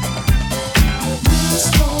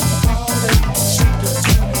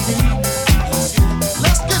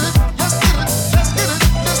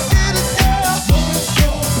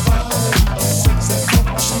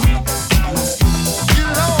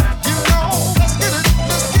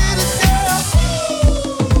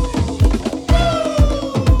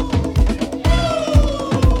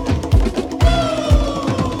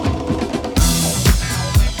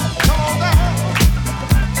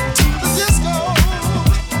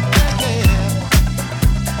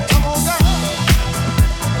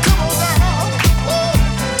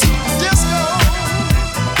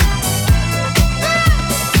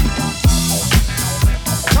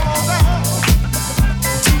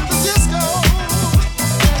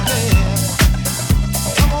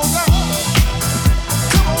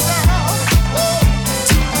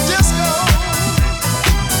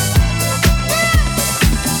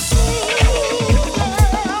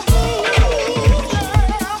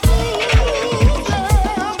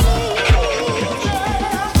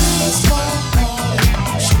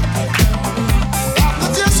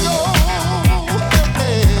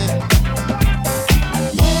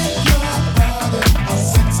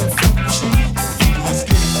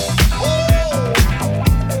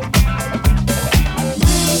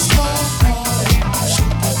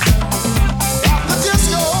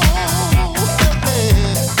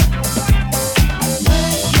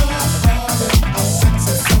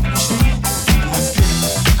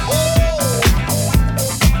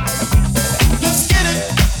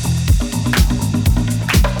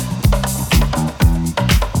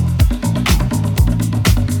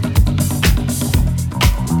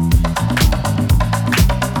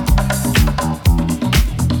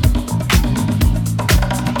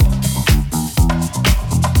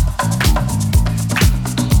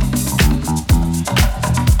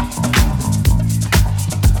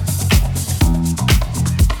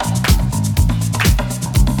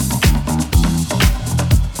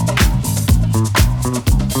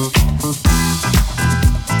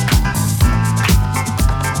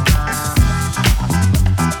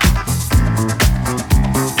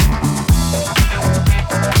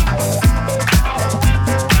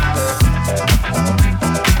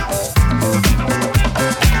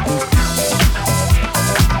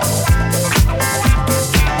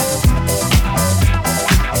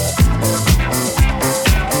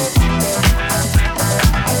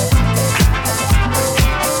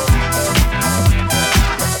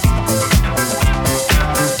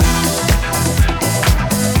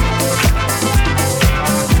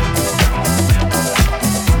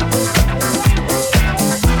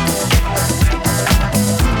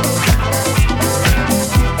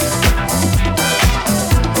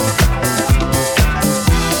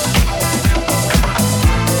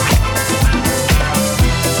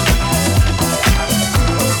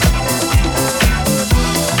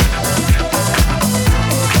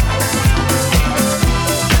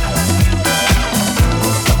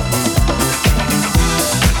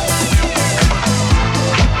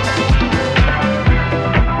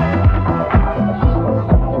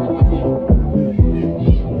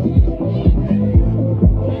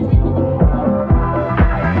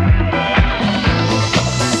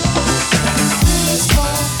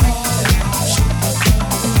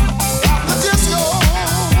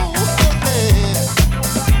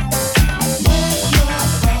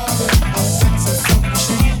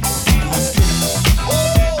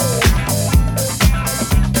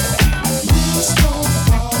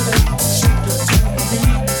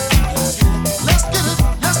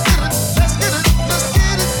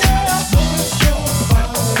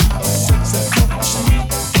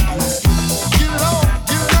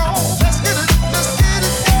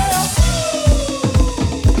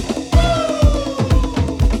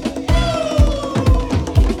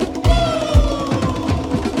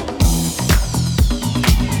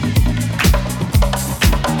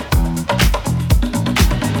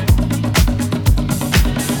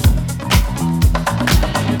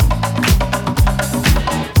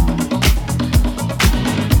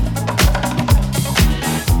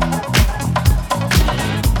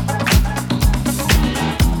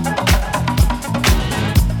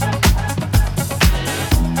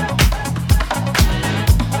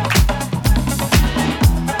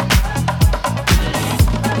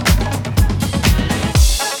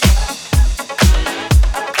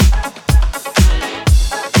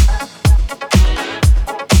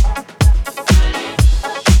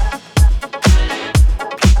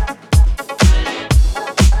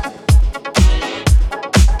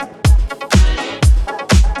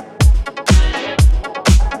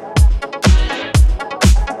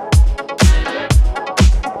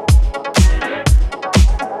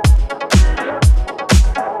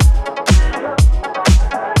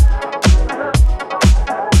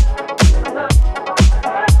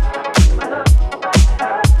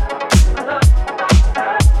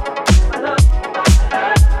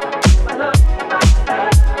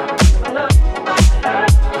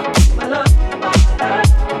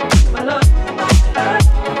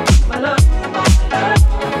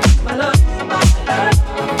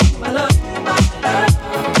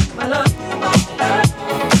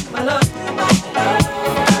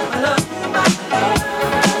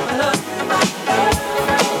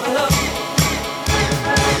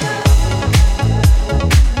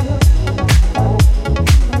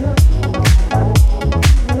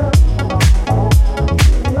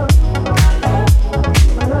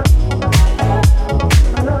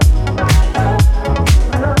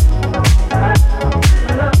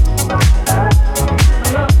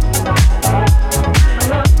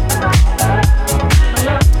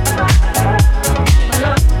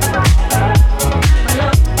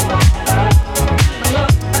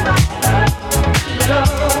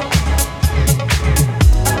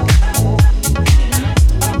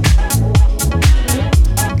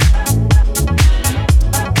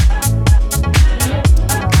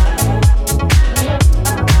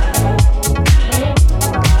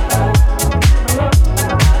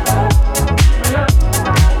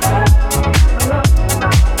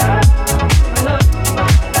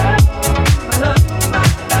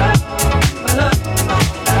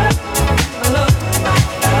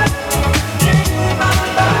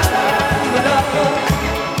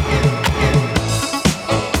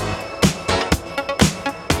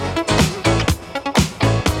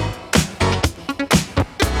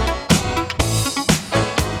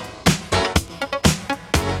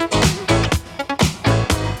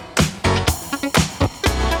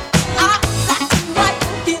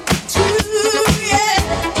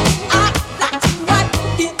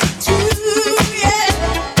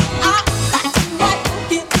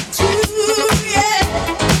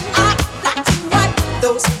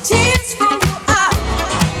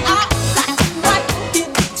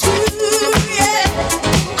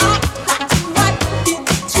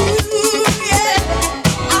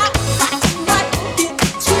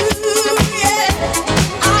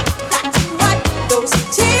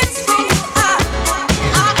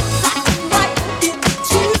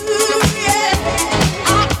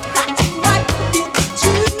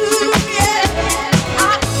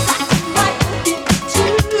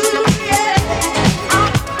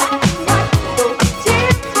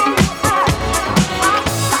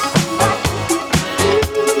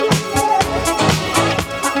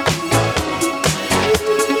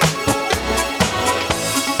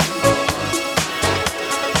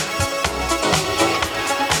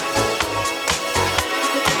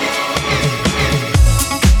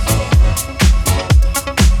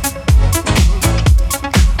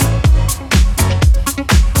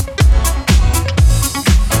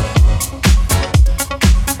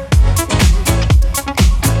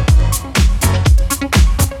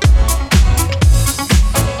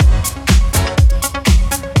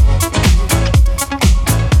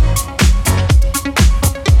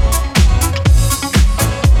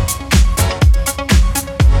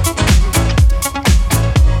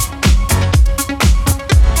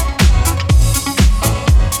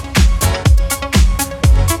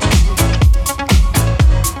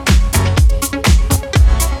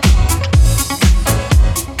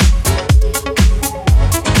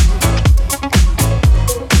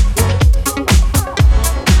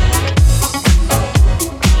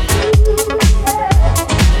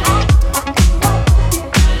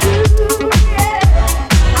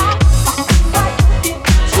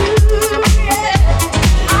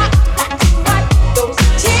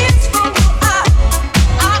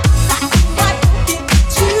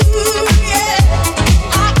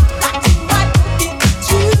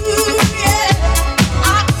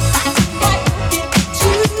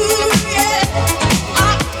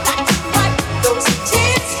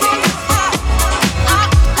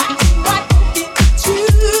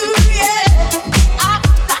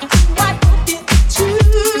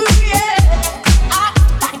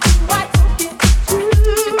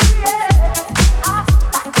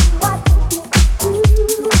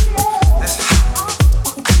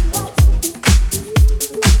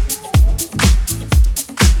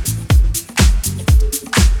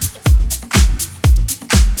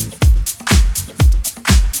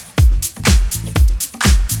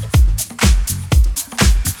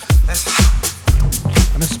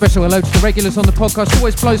 Special hello to the regulars on the podcast.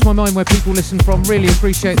 Always blows my mind where people listen from. Really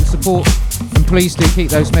appreciate the support, and please do keep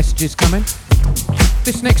those messages coming.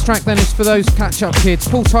 This next track then is for those catch-up kids.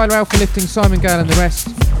 Paul Tyler, Alpha Lifting, Simon Gale and the rest.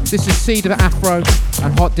 This is Seed of Afro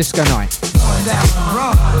and Hot Disco Night. Going down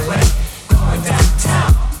Broadway, going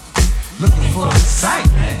downtown, looking for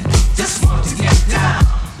excitement, just want to get down.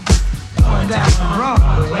 Going down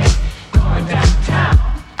Broadway, going downtown,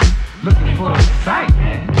 looking for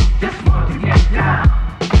excitement, just want to get down.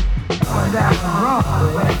 Going down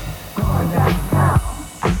Broadway, going downtown,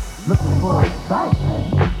 looking for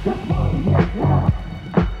excitement, just want to get down.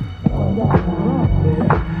 Going down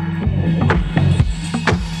Broadway.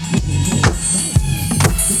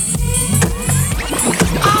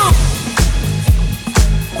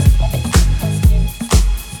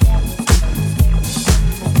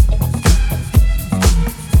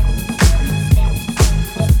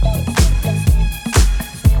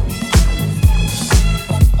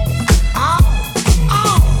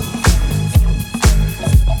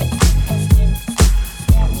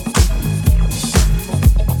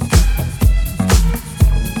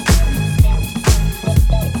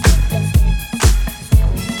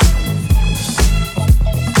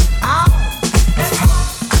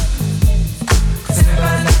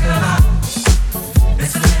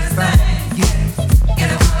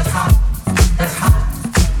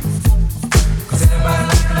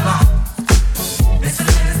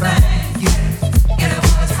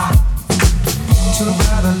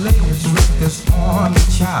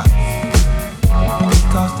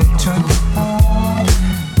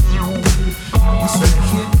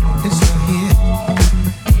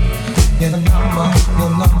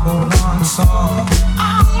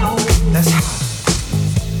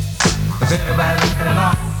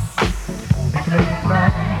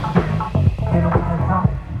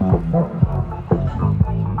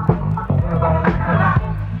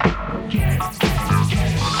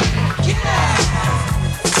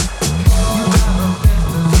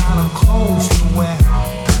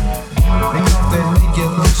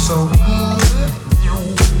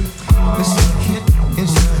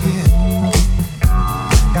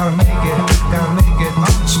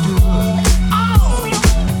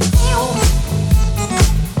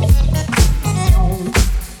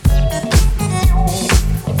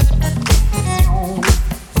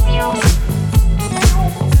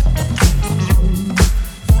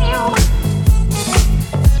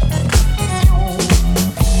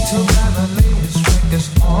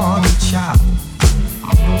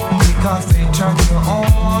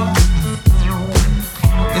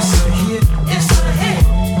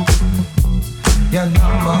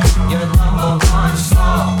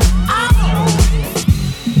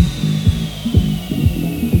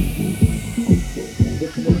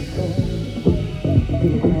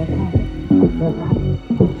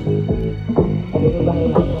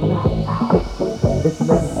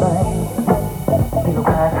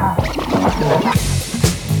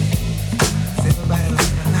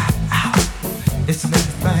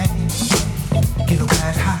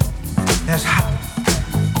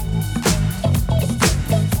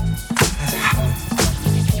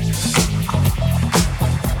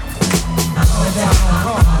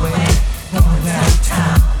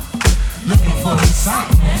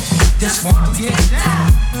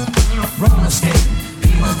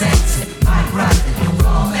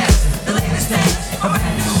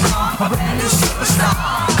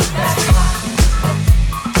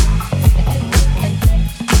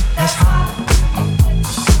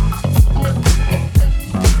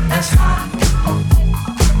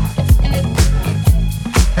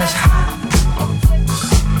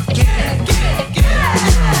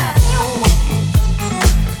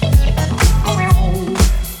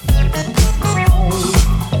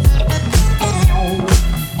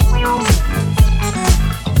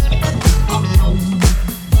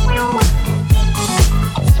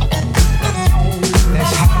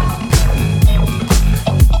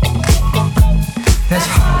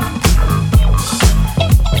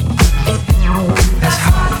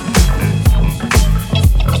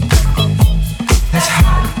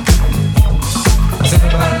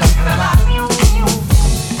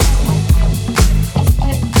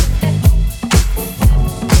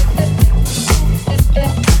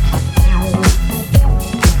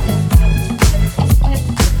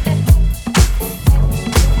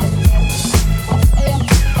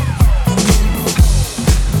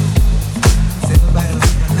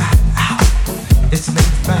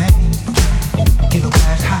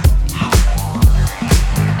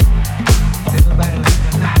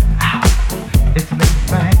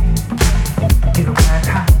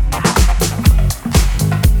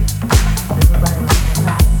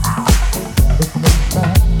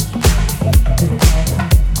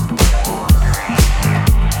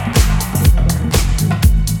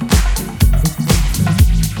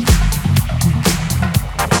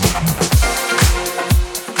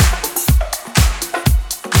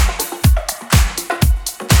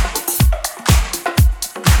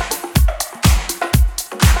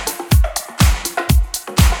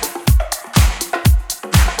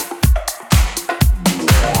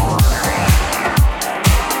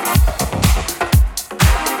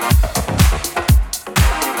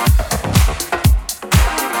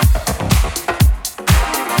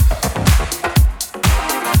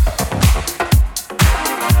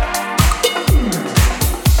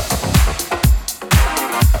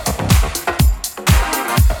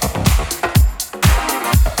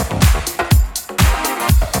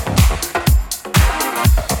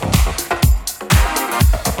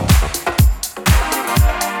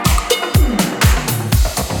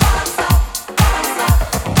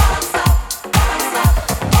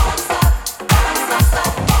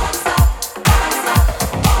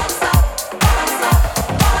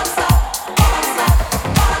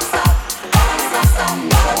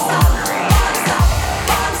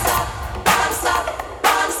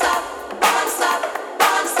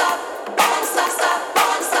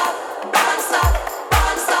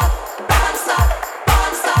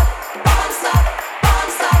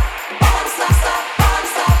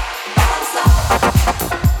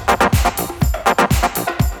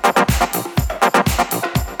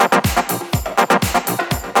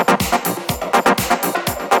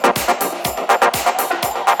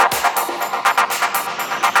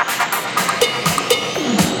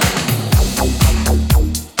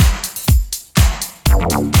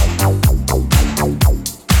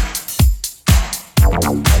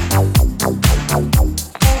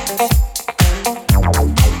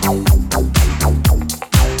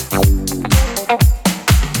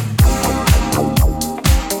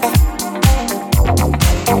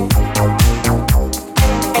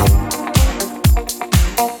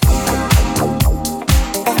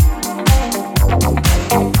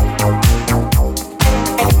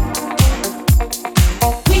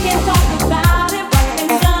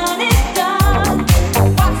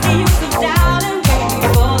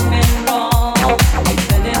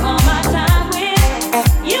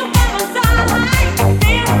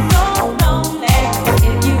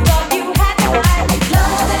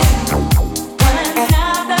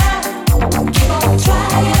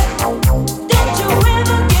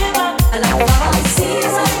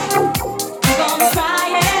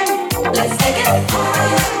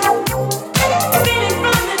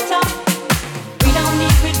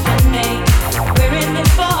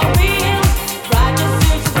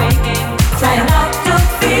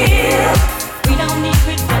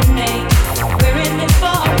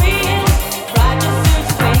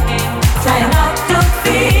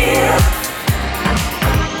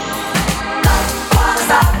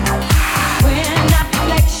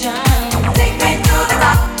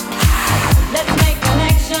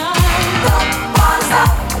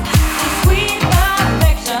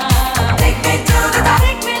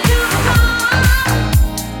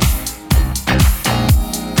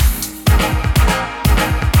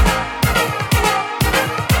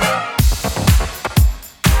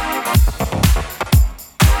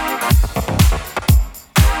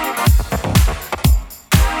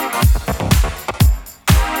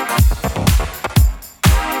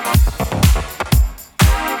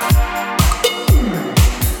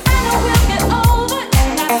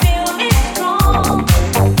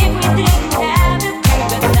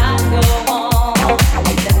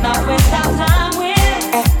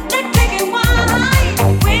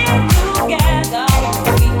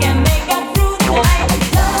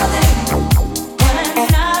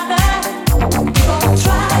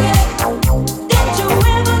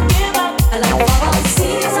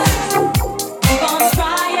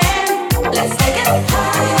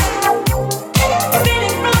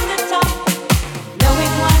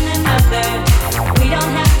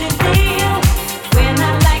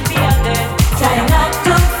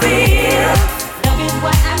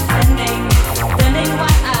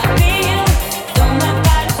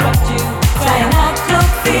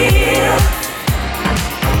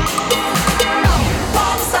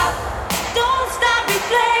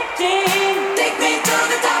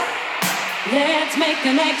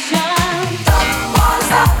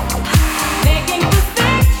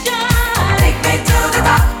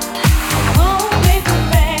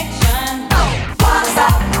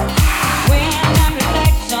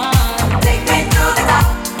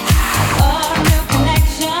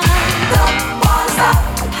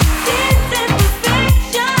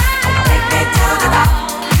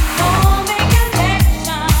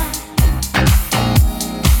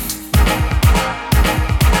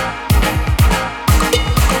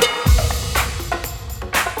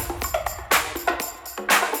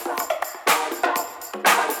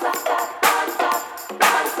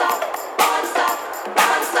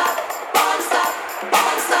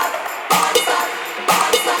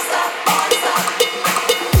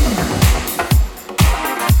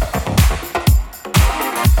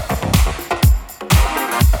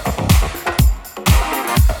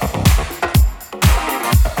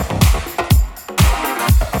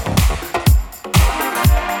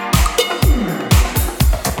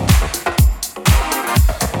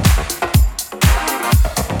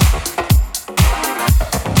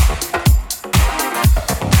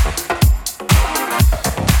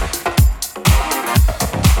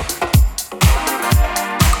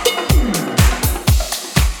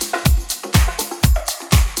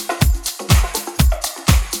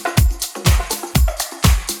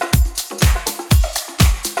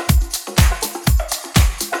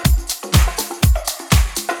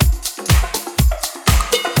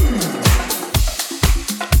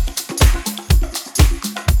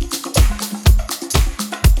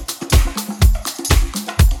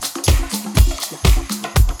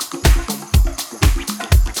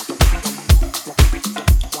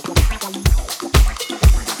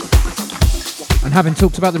 And having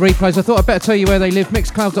talked about the replays, I thought I'd better tell you where they live.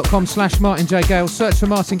 Mixcloud.com/Martin J. Gale. Search for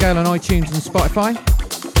Martin Gale on iTunes and Spotify.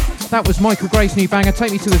 That was Michael Gray's new banger,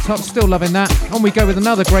 Take Me to the Top. Still loving that. On we go with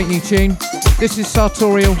another great new tune. This is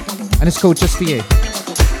Sartorial, and it's called Just For You.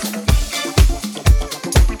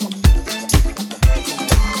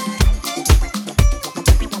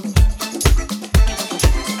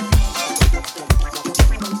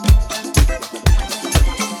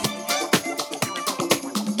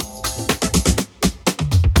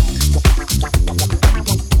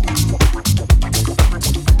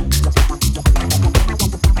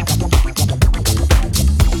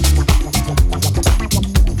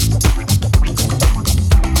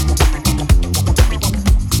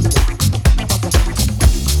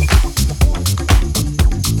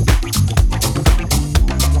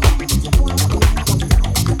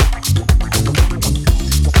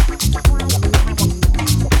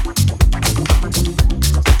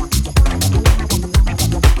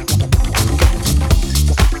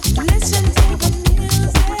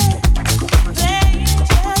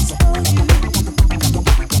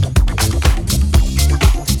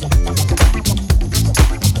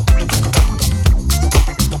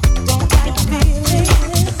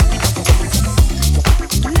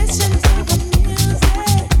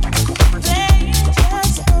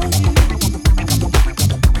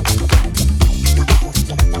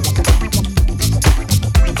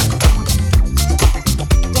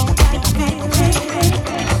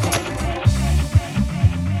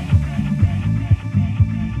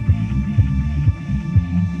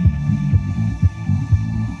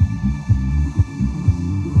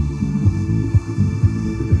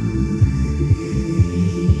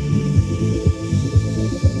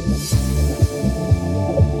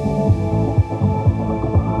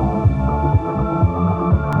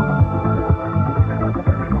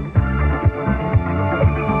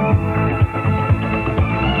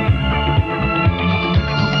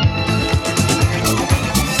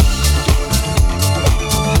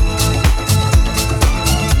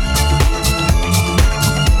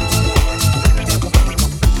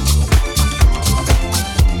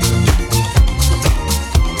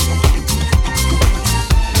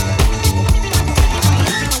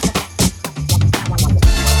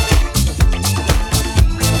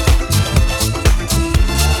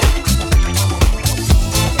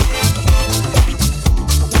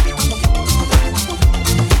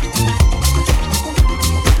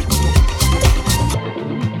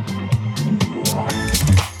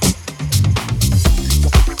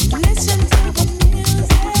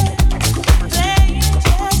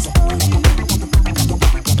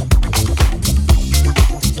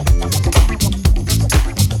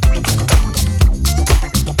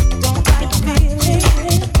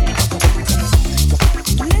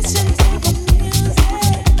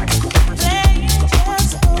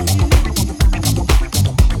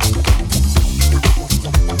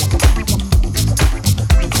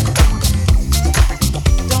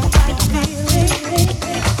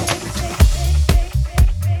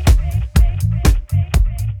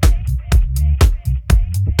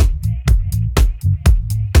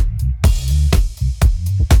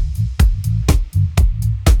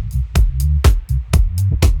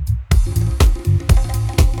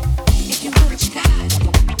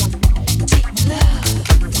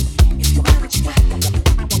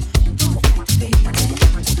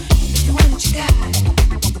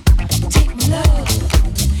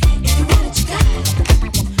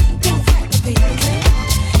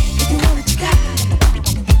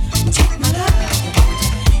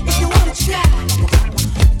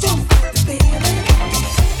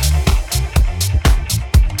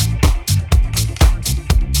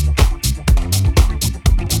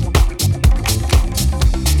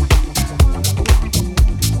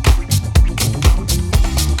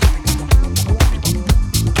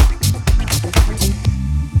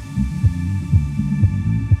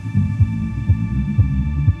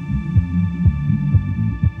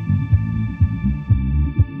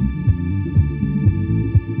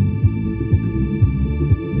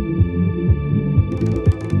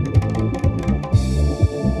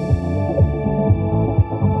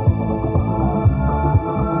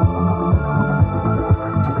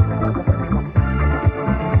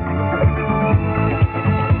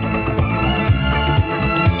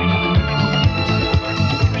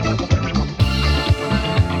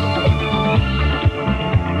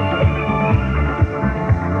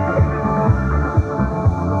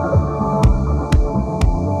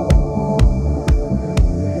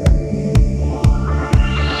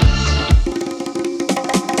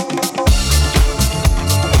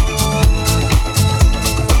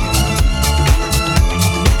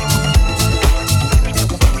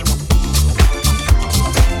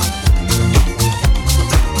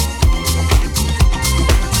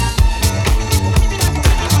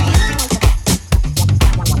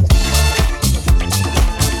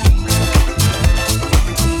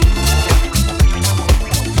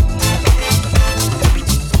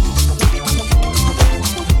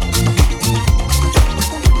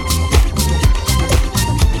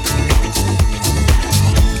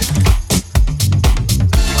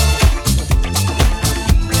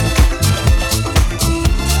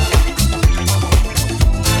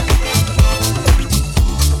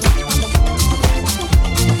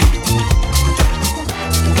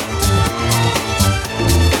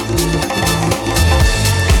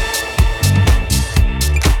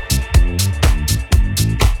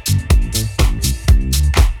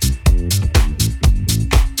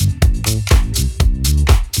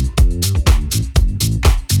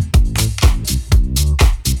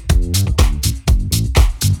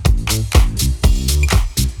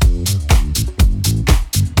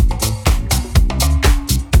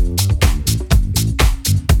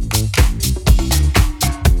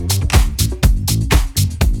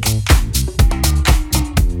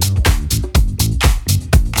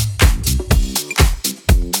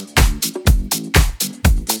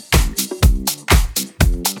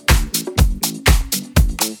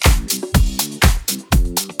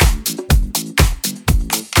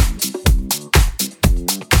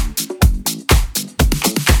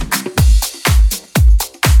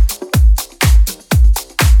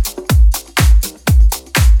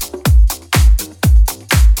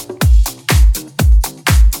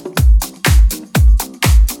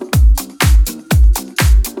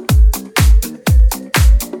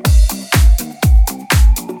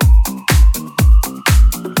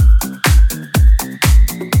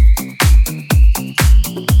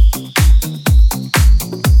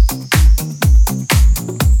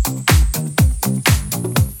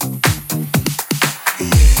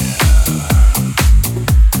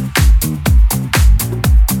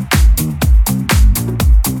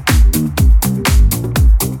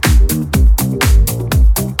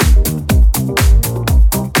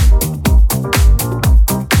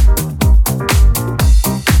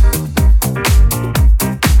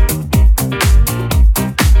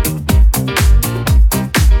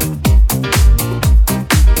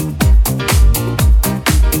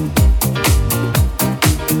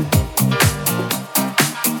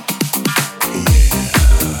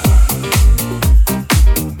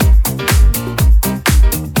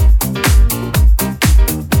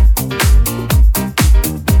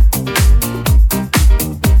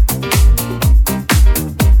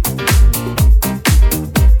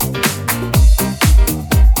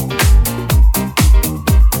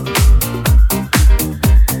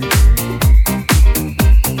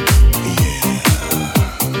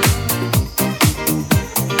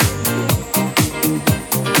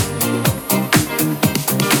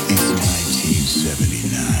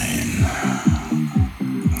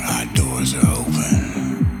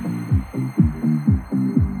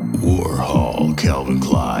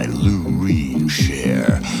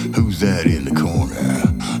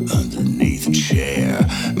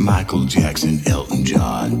 there. Michael Jackson, Elton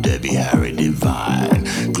John, Debbie Harry Divine.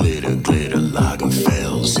 Glitter, glitter,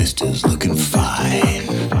 Lagerfeld, sisters looking fine.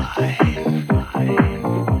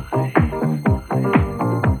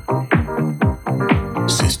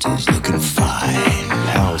 Sisters looking fine.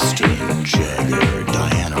 Halston, Jagger,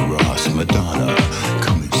 Diana Ross, Madonna.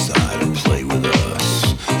 Come inside and play with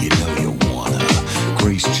us. You know you wanna.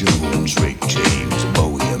 Grace Jones, Rick James,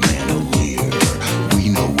 Bowie, Amanda Lear. We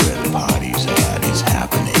know where the party's at. It's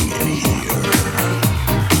happening in here.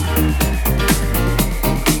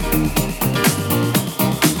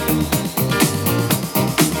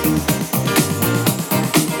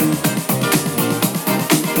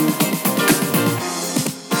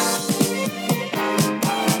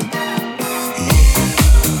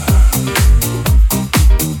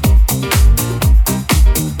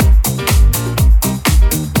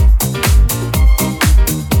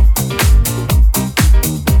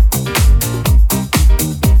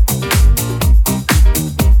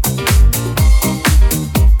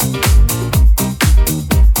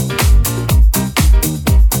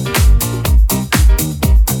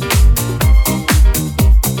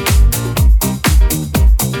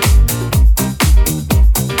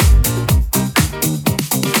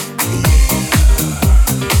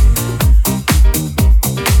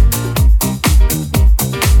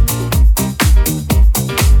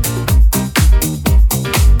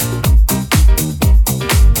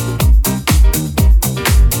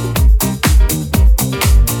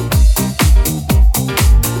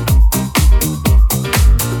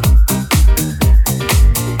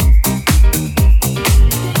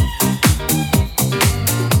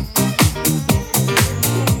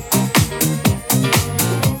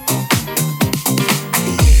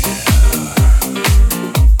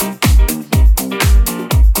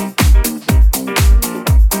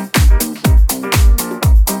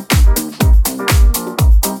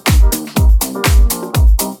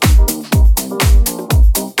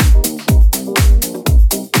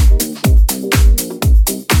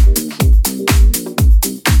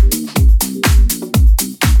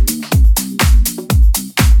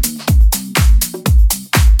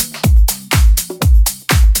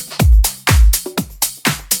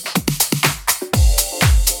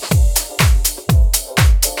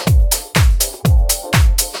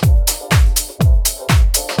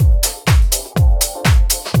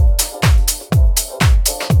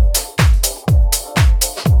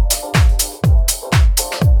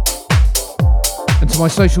 My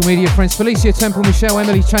social media friends, Felicia Temple, Michelle,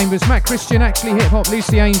 Emily Chambers, Matt Christian, Actually Hip Hop,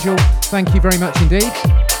 Lucy Angel, thank you very much indeed.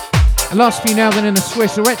 And last few now then in a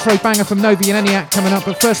swish, a retro banger from Novi and ENIAC coming up,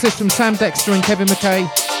 but first this from Sam Dexter and Kevin McKay,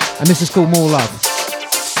 and this is called More Love.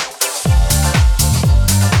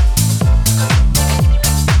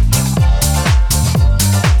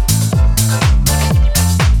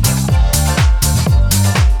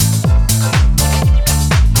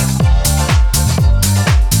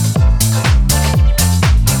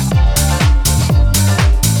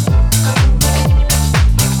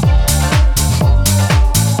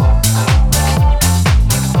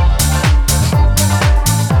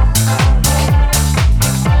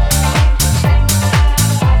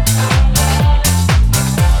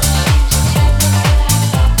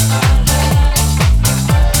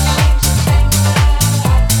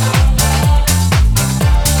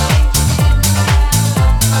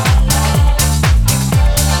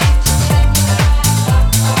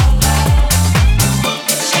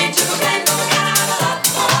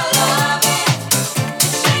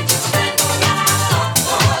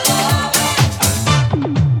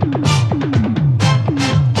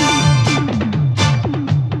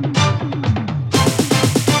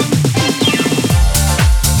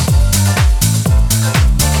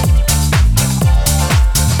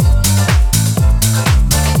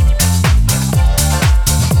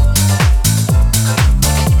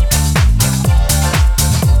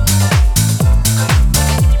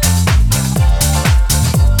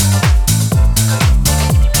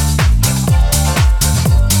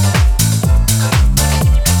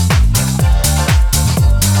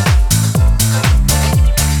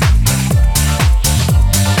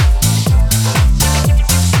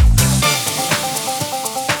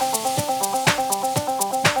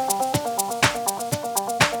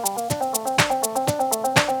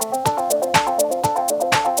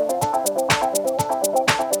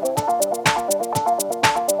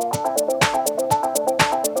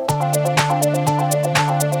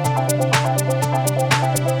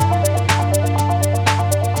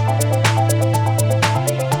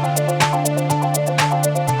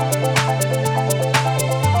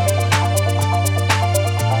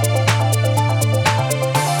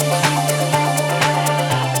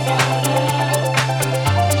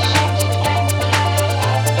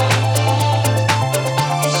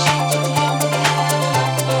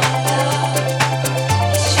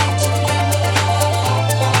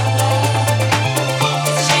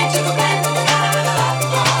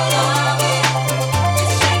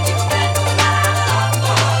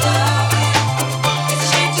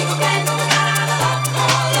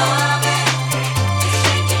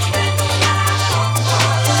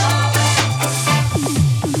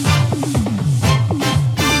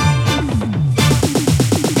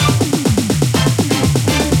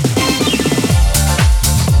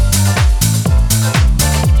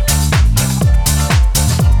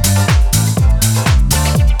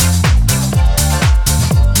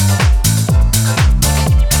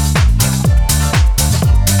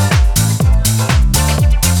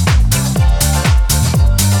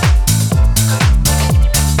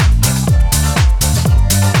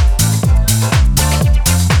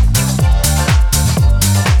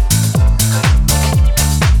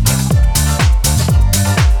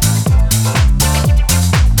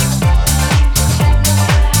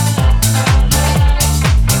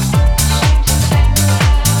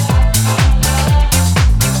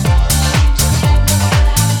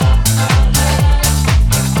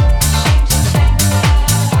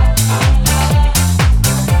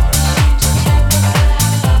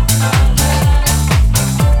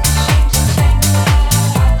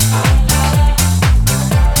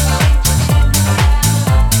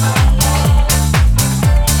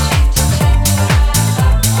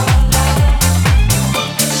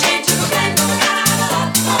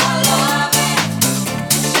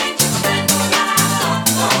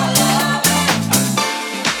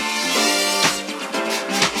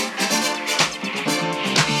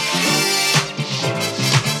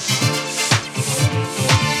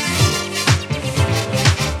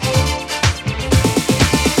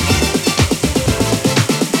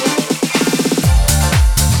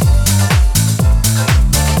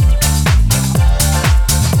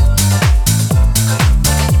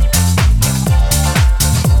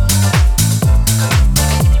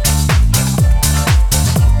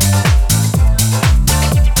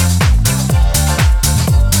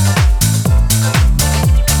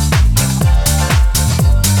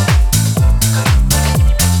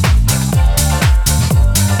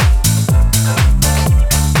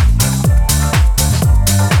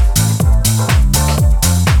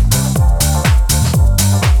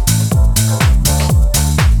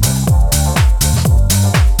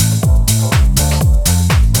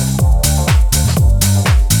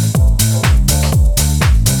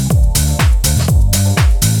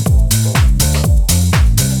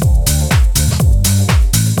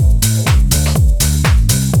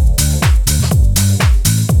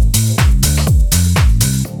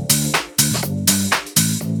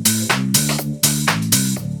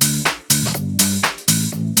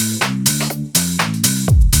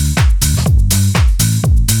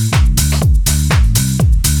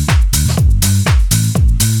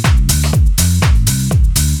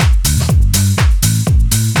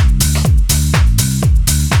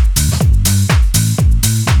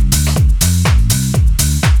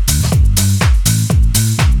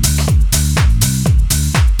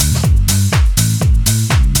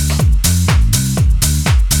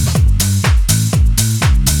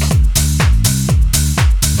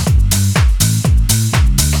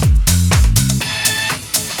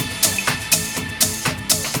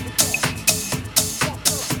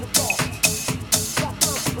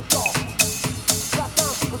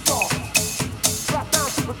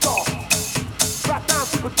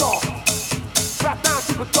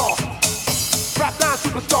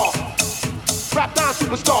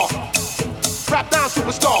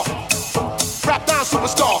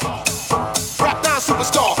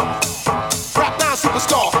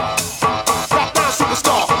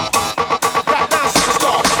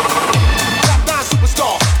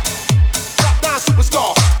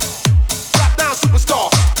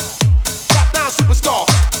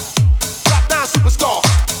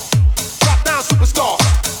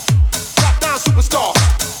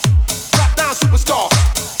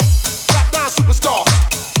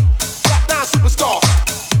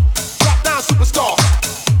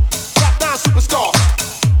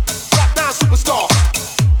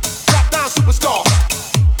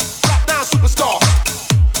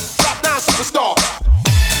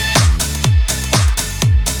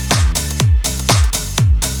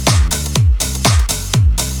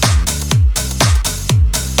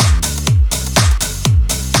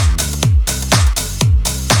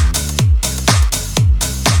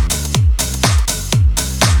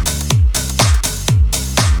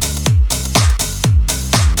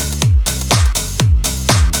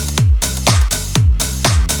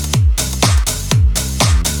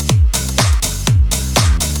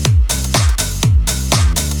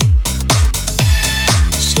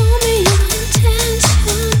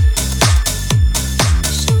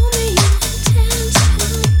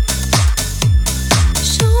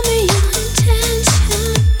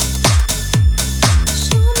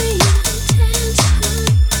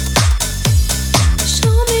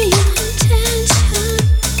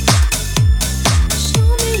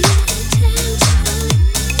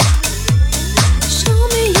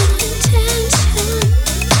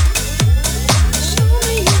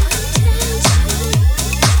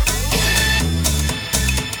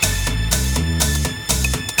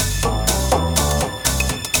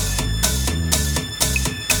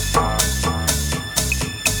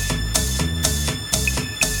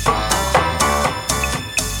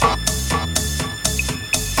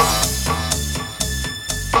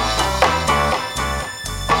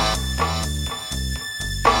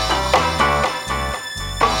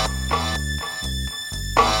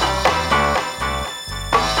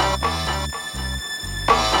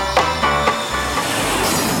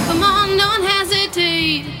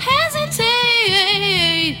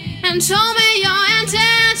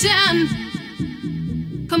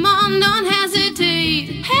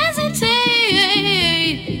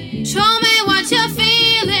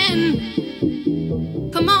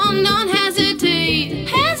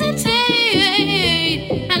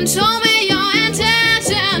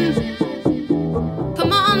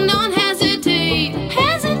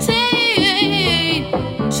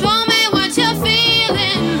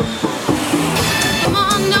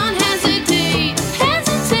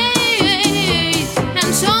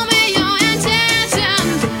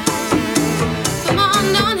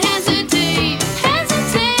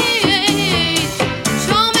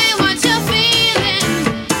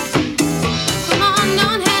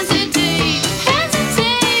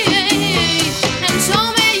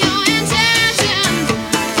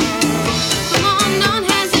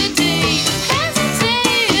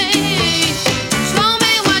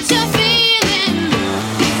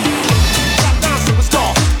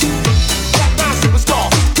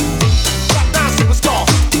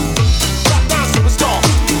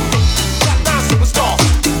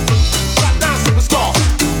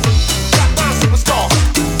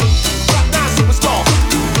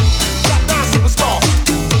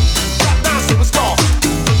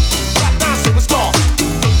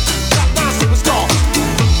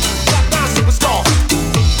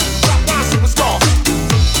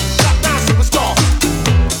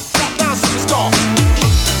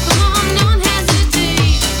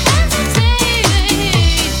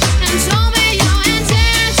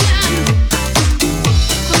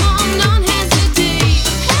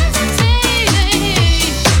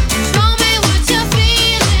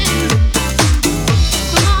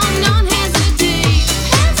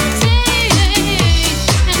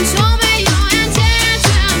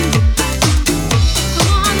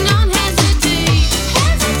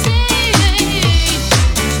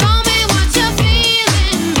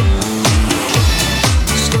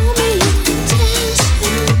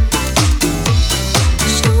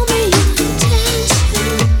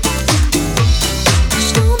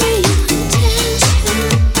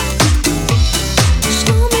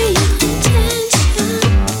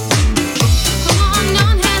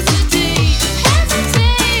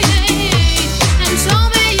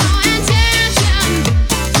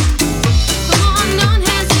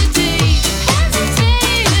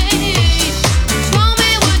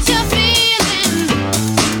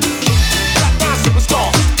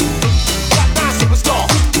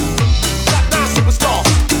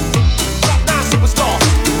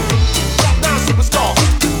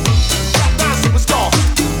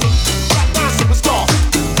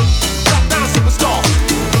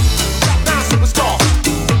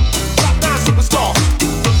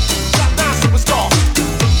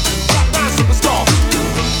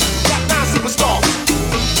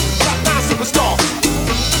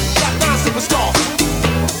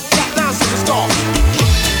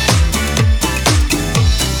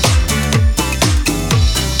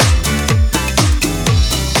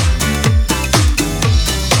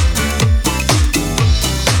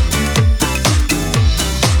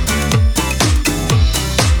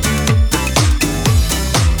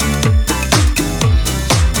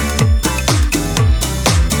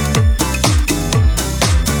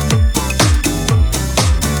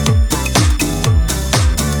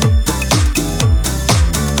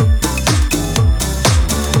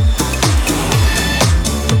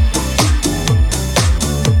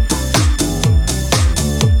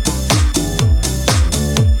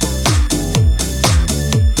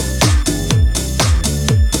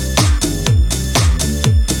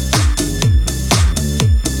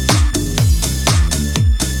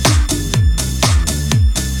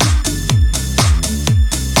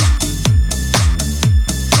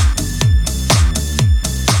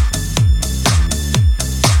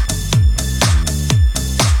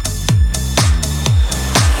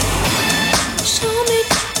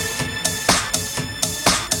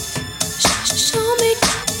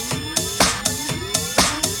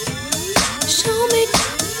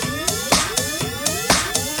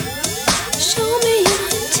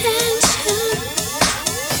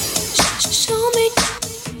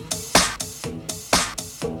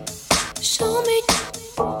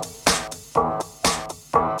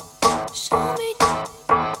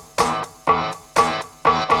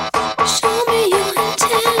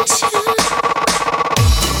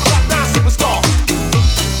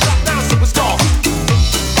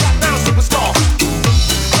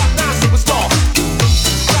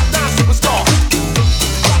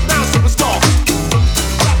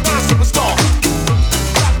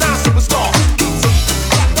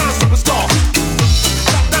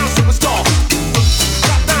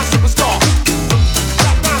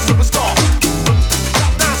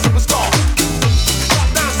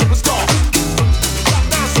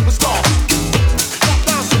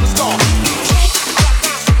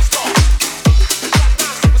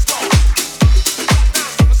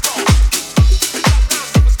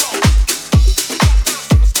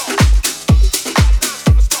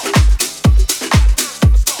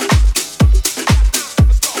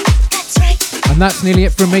 And that's nearly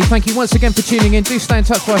it from me. Thank you once again for tuning in. Do stay in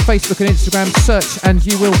touch via Facebook and Instagram. Search and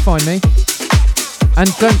you will find me. And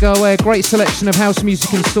don't go away, a great selection of house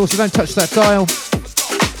music in store, so don't touch that dial.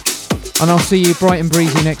 And I'll see you bright and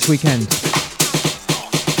breezy next weekend.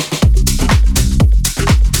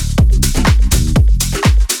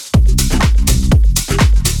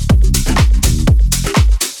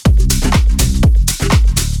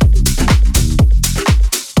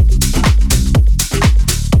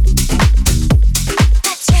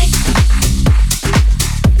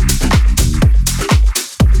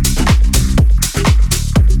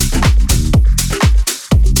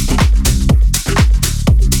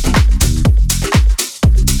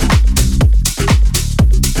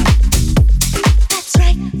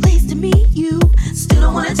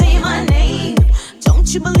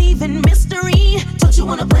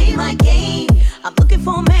 I'm looking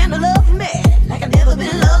for a man to love me like I've never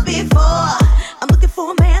been loved before. I'm looking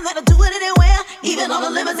for a man that'll do it anywhere, even on a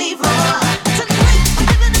limousine floor.